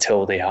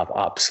until they have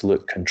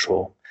absolute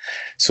control.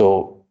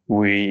 So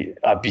we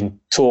have been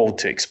told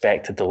to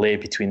expect a delay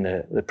between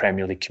the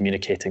Premier League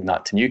communicating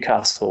that to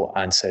Newcastle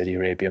and Saudi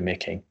Arabia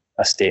making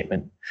a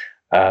statement.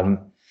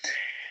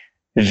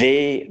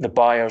 The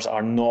buyers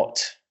are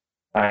not.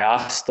 I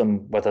asked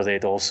them whether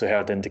they'd also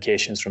heard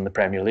indications from the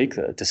Premier League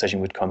that a decision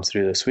would come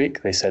through this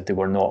week. They said they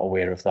were not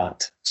aware of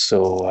that.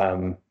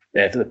 So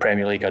the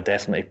Premier League are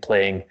definitely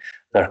playing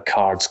their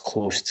cards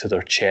close to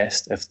their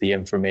chest if the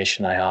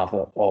information I have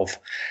of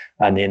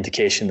and the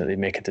indication that they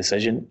make a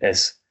decision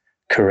is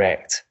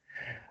correct.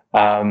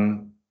 I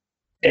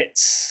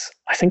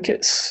think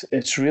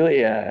it's really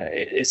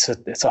it's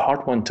a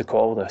hard one to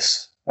call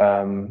this.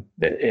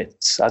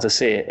 It's, as I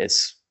say,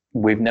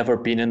 we've never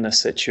been in this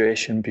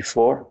situation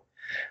before.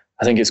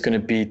 I think it's going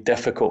to be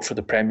difficult for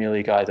the Premier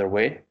League either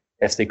way.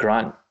 If they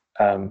grant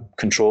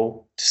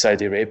control to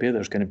Saudi Arabia,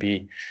 there's going to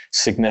be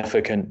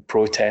significant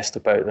protest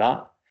about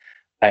that.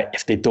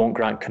 If they don't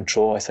grant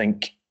control, I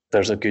think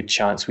there's a good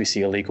chance we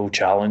see a legal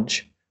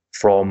challenge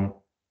from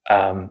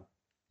the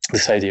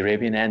Saudi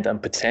Arabian end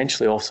and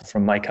potentially also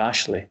from Mike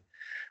Ashley.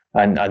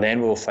 And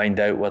then we'll find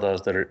out whether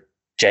there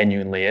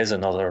genuinely is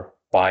another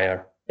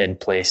buyer in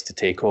place to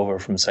take over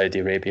from Saudi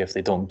Arabia if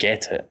they don't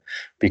get it.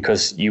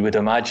 Because you would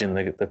imagine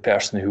the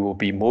person who will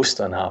be most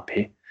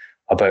unhappy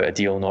about a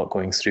deal not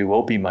going through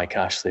will be Mike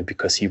Ashley,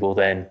 because he will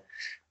then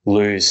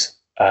lose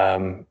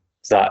that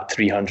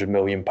 £300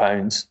 million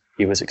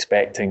he was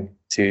expecting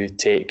to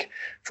take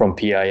from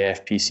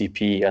PIF,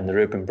 PCP and the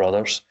Reuben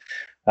brothers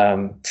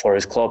for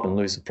his club, and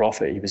lose the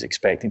profit he was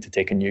expecting to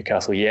take in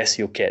Newcastle. Yes,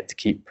 he'll get to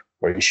keep,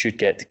 or he should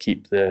get to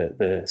keep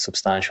the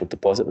substantial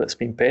deposit that's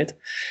been paid.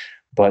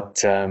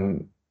 But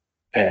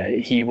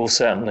he will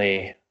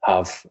certainly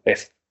have,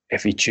 if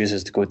he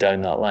chooses to go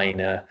down that line,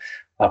 a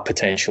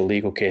potential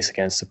legal case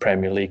against the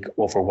Premier League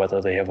over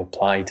whether they have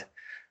applied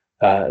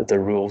the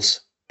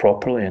rules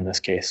properly in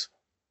this case.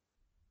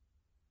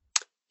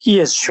 He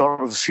is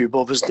short of a few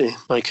bob, isn't he,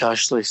 Mike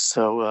Ashley?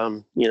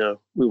 So, we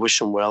wish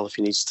him well if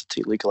he needs to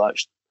take legal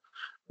action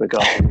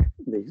regarding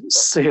the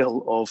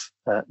sale of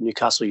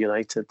Newcastle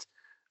United.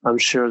 I'm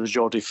sure the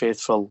Geordie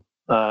faithful,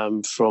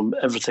 from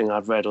everything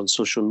I've read on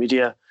social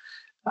media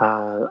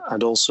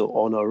and also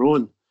on our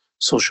own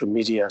social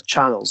media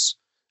channels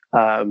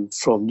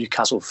from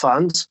Newcastle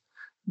fans,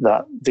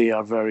 that they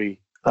are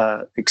very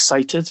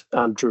excited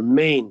and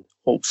remain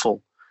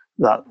hopeful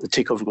that the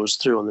takeover goes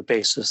through on the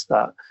basis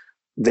that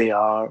they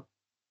are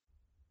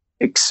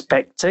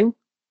expecting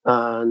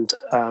and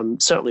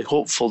certainly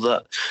hopeful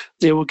that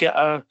they will get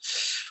a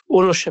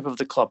ownership of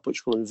the club,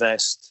 which will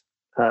invest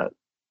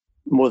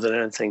more than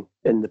anything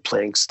in the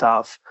playing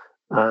staff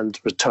and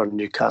return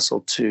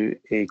Newcastle to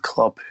a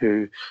club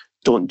who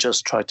don't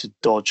just try to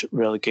dodge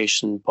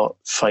relegation but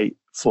fight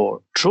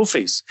for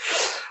trophies.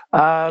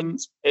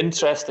 It's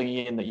interesting,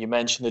 Ian, that you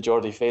mentioned the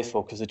Geordie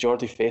faithful, because the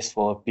Geordie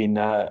faithful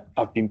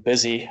have been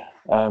busy,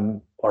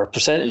 or a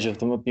percentage of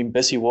them have been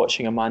busy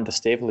watching Amanda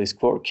Staveley's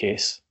court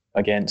case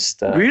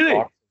against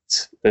really?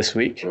 This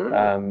week.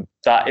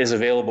 That is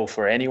available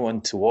for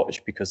anyone to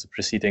watch because the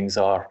proceedings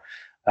are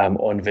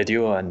on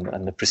video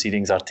and the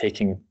proceedings are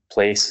taking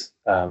place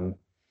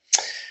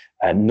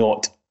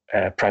not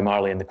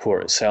primarily in the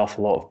court itself.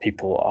 A lot of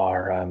people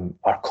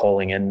are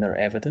calling in their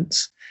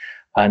evidence.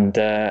 And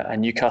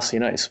Newcastle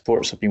United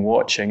supporters have been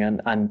watching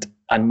and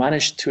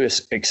managed to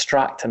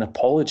extract an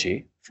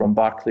apology from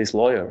Barclays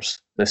lawyers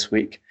this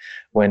week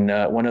when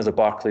one of the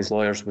Barclays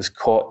lawyers was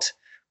caught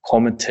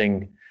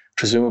commenting,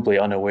 presumably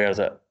unaware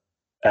that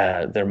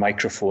their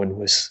microphone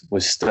was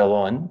still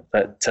on,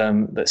 that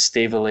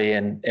Staveley,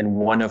 in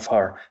one of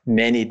her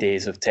many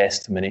days of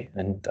testimony,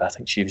 and I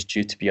think she was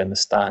due to be on the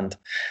stand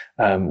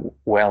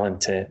well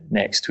into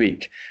next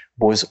week,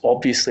 was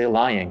obviously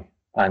lying,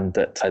 and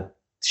that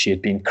she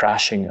had been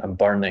crashing and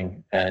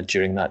burning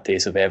during that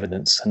days of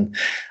evidence. And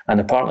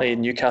apparently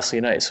Newcastle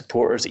United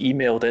supporters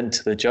emailed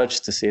into the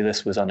judge to say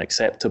this was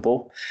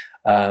unacceptable.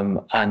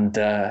 And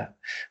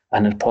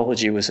an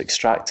apology was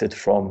extracted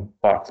from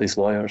Barclays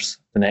lawyers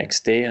the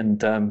next day,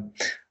 and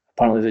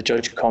apparently the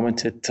judge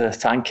commented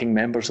thanking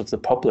members of the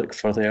public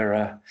for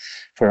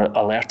for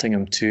alerting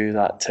him to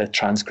that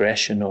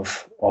transgression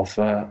of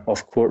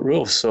court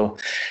rules. So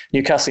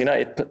Newcastle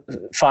United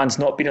fans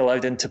not been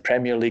allowed into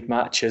Premier League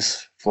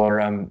matches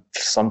for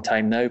some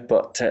time now,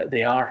 but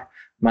they are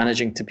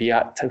managing to be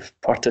active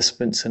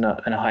participants in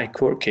a High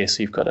Court case.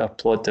 So you've got to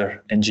applaud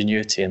their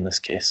ingenuity in this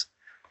case.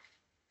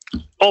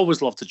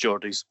 Always love the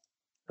Geordies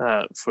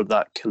for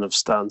that kind of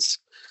stance.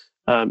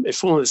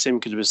 If only the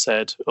same could have been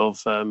said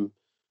of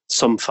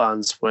some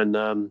fans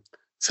when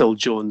Phil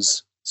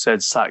Jones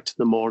said sacked in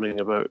the morning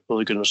about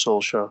Ole Gunnar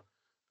Solskjaer,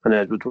 and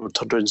Edward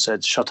turned around and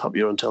said, "Shut up,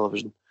 you're on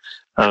television."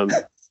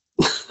 Not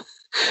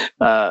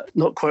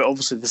quite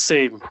obviously the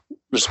same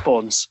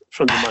response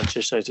from the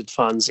Manchester United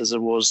fans as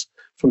there was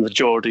from the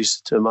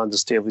Geordies to Amanda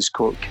Staveley's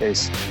court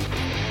case.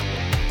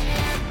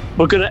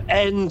 We're going to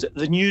end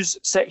the news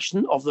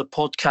section of the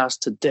podcast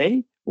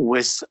today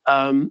with,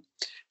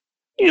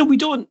 we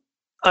don't,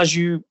 as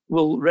you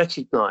will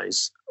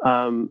recognise,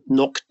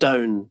 knock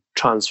down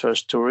transfer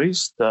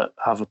stories that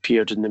have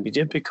appeared in the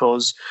media,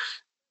 because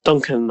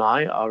Duncan and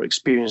I are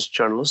experienced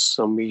journalists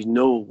and we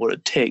know what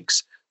it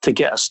takes to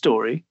get a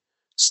story,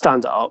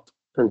 stand it up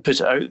and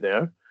put it out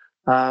there.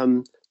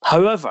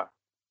 However,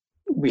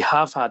 we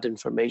have had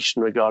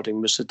information regarding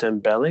Moussa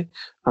Dembele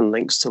and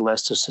links to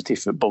Leicester City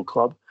Football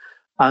Club.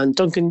 And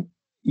Duncan,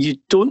 you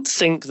don't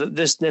think that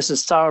this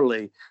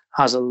necessarily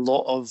has a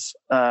lot of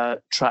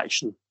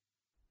traction?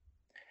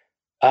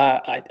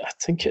 I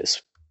think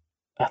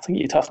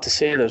you'd have to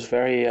say there's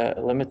very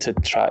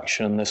limited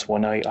traction on this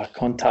one. I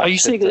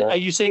contacted. Are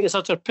you saying it's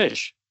utter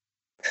pish?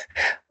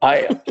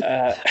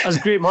 As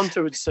Graham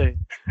Hunter would say.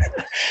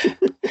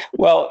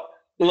 Well,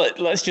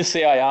 let's just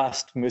say I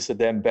asked Moussa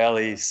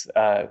Dembele's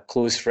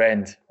close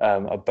friend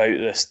about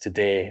this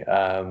today.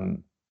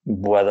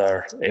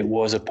 Whether it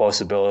was a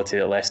possibility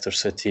that Leicester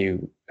City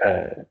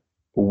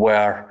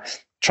were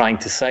trying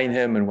to sign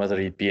him and whether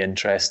he'd be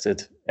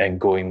interested in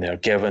going there,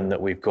 given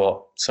that we've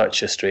got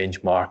such a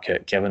strange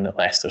market, given that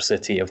Leicester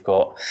City have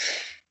got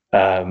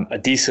a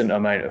decent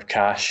amount of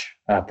cash,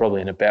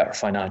 probably in a better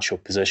financial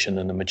position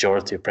than the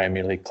majority of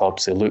Premier League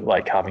clubs. They look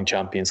like having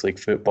Champions League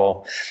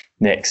football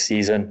next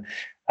season.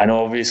 And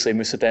obviously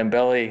Moussa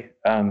Dembele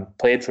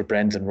played for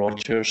Brendan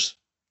Rodgers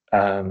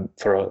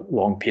for a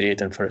long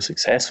period and for a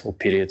successful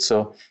period.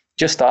 So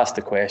just ask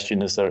the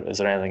question, is there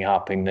anything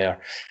happening there?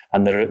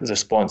 And the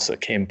response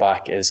that came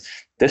back is,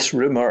 this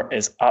rumour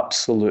is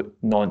absolute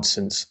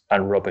nonsense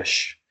and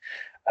rubbish.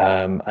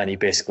 And he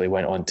basically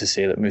went on to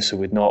say that Moussa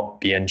would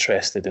not be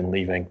interested in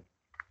leaving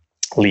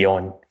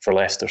Lyon for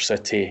Leicester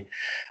City.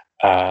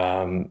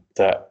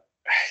 That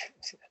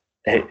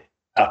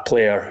a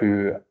player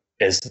who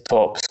is the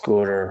top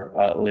scorer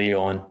at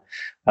Lyon,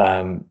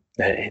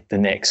 the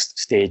next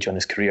stage on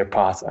his career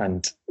path,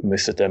 and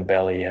Moussa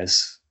Dembele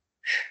has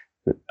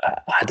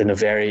had a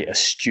very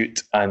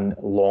astute and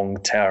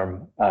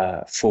long-term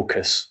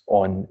focus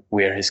on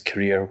where his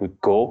career would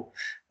go.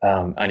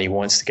 And he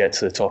wants to get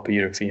to the top of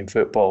European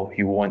football.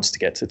 He wants to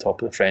get to the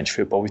top of the French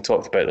football. We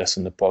talked about this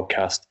in the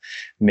podcast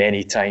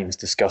many times,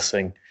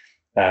 discussing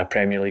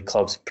Premier League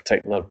clubs, in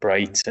particular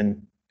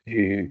Brighton,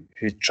 who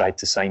tried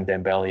to sign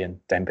Dembele, and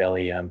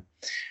Dembele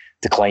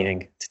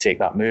declining to take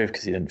that move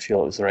because he didn't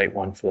feel it was the right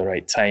one for the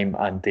right time.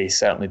 And they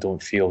certainly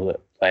don't feel that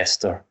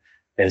Leicester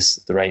is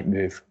the right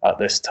move at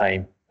this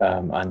time,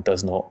 and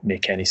does not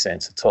make any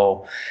sense at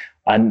all.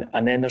 And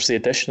then there's the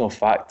additional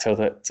factor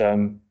that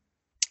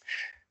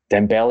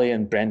Dembele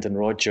and Brendan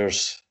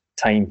Rodgers'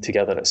 time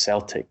together at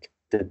Celtic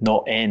did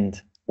not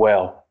end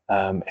well.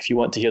 If you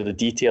want to hear the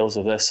details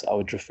of this, I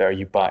would refer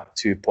you back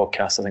to a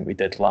podcast I think we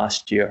did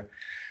last year,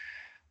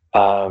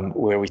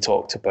 where we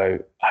talked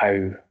about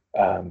how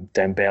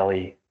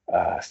Dembele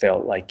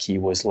felt like he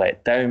was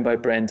let down by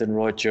Brendan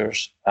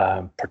Rodgers,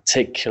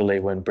 particularly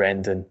when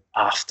Brendan,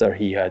 after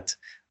he had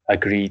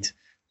agreed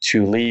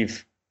to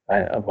leave,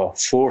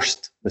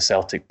 forced the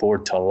Celtic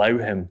board to allow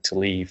him to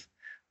leave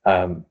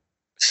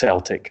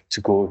Celtic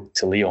to go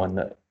to Lyon,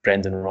 that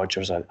Brendan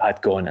Rodgers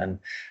had gone and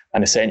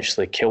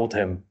essentially killed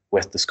him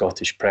with the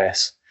Scottish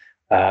press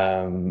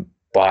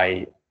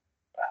by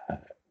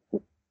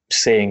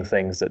saying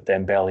things that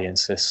Dembele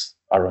insists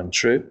are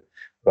untrue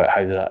about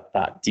how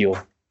that deal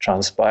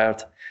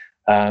transpired.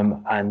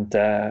 And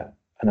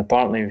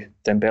apparently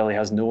Dembele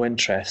has no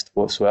interest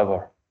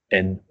whatsoever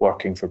in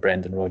working for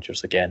Brendan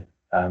Rodgers again.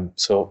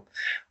 So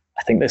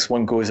I think this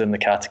one goes in the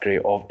category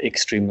of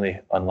extremely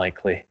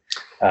unlikely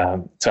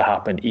to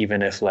happen,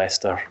 even if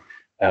Leicester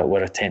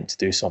were attempt to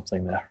do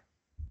something there.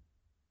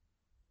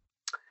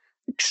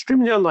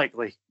 extremely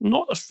unlikely,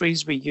 not a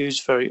phrase we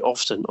use very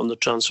often on the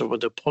Transfer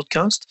Window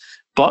podcast,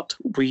 but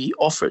we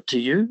offer it to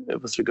you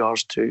with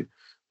regards to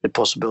the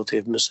possibility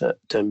of Moussa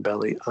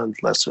Dembele and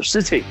Leicester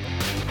City.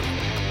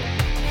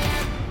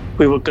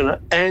 We were going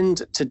to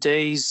end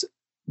today's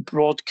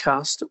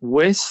broadcast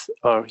with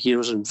our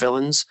heroes and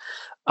villains,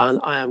 and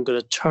I am going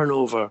to turn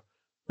over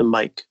the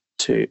mic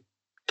to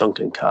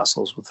Duncan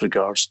Castles with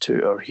regards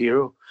to our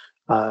hero,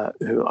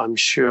 who I'm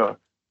sure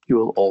you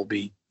will all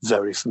be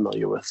very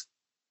familiar with.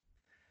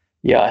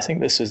 Yeah, I think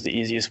this is the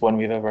easiest one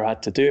we've ever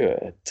had to do.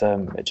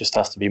 It just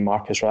has to be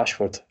Marcus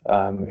Rashford,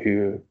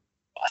 who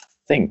I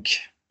think,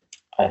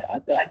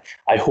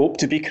 I hope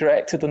to be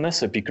corrected on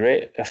this. It'd be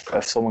great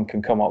if someone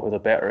can come up with a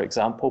better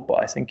example,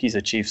 but I think he's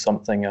achieved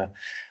something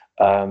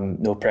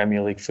no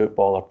Premier League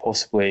footballer,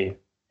 possibly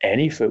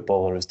any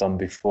footballer, has done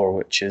before,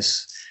 which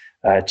is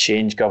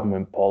change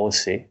government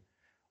policy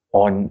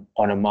on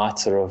a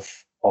matter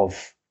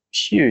of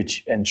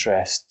huge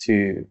interest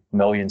to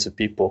millions of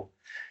people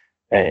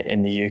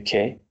in the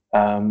UK,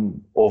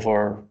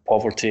 over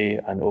poverty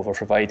and over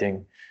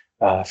providing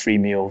free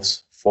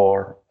meals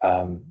for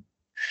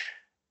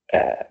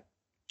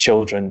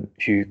children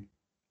who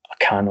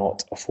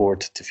cannot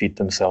afford to feed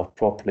themselves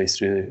properly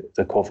through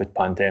the COVID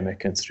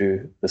pandemic and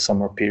through the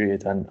summer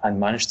period, and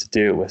managed to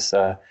do it with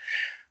a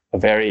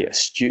very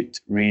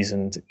astute,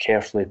 reasoned,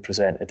 carefully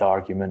presented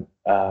argument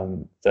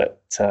that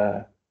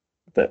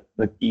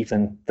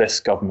even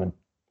this government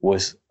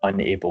was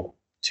unable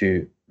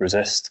to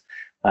resist,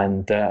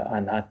 and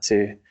had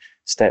to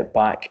step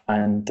back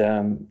and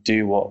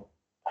do what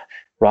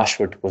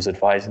Rashford was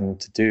advising them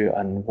to do,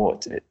 and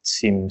what it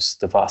seems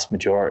the vast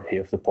majority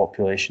of the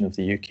population of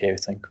the UK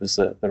think was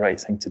the right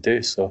thing to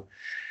do. So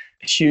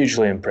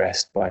hugely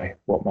impressed by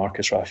what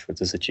Marcus Rashford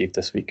has achieved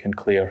this week, and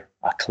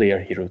a clear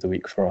hero of the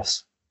week for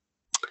us.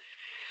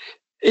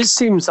 It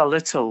seems a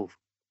little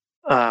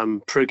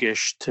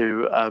priggish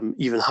to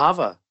even have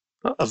a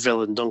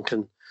villain,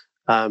 Duncan,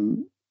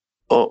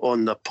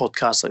 on a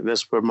podcast like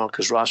this, where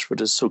Marcus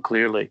Rashford is so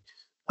clearly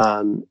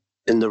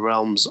in the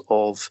realms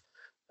of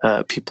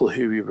people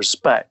who we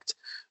respect.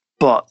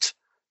 But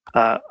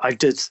I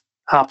did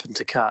happen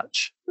to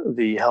catch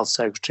the Health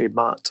Secretary,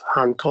 Matt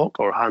Hancock,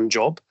 or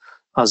Handjob,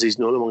 as he's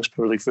known amongst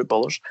Premier League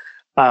footballers,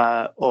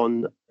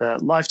 on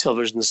live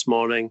television this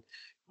morning,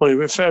 when he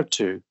referred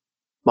to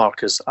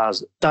Marcus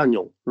as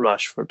Daniel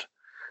Rashford,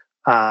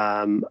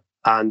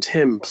 and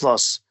him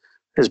plus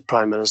his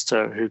Prime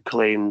Minister, who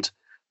claimed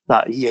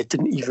that he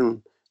didn't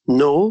even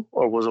know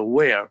or was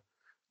aware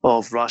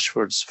of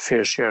Rashford's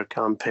Fair Share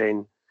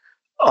campaign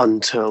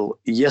until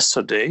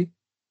yesterday,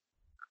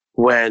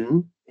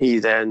 when he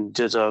then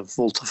did a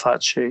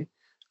volte-face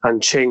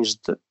and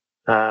changed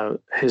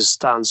his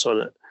stance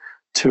on it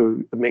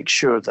to make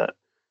sure that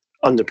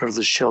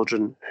underprivileged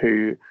children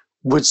who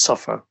would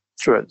suffer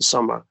throughout the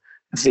summer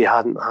if they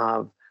hadn't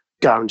have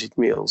guaranteed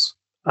meals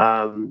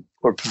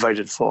were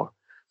provided for.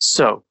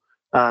 So,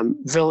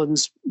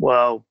 villains,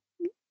 well,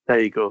 there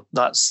you go.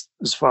 That's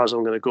as far as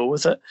I'm going to go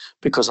with it,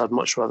 because I'd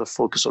much rather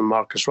focus on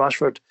Marcus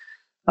Rashford,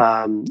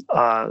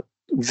 a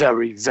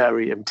very,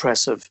 very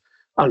impressive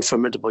and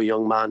formidable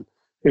young man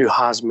who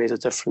has made a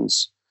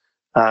difference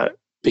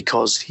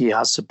because he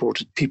has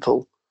supported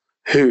people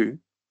who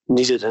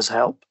needed his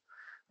help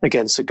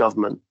against a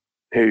government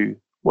who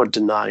were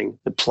denying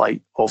the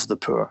plight of the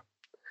poor.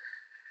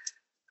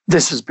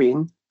 This has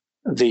been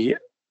the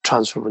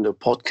Transfer Window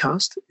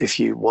podcast. If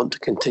you want to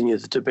continue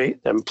the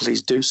debate, then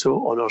please do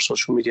so on our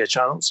social media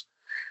channels.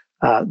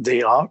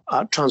 They are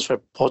at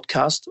Transfer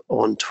Podcast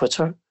on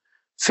Twitter,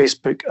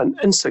 Facebook, and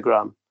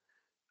Instagram.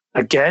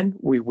 Again,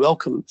 we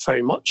welcome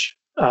very much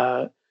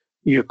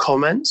your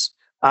comments,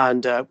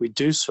 and we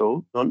do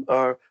so on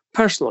our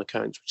personal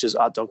accounts, which is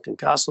at Duncan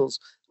Castles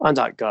and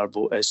at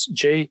Garbo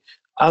SJ.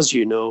 As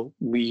you know,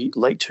 we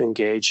like to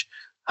engage,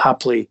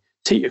 happily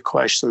take your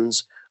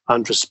questions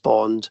and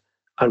respond,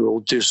 and we'll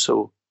do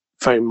so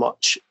very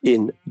much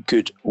in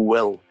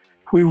goodwill.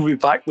 We will be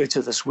back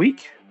later this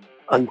week.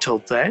 Until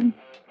then,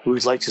 we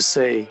would like to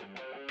say,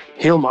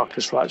 hail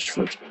Marcus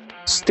Rashford,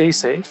 stay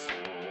safe,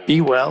 be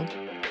well,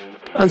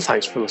 and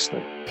thanks for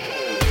listening.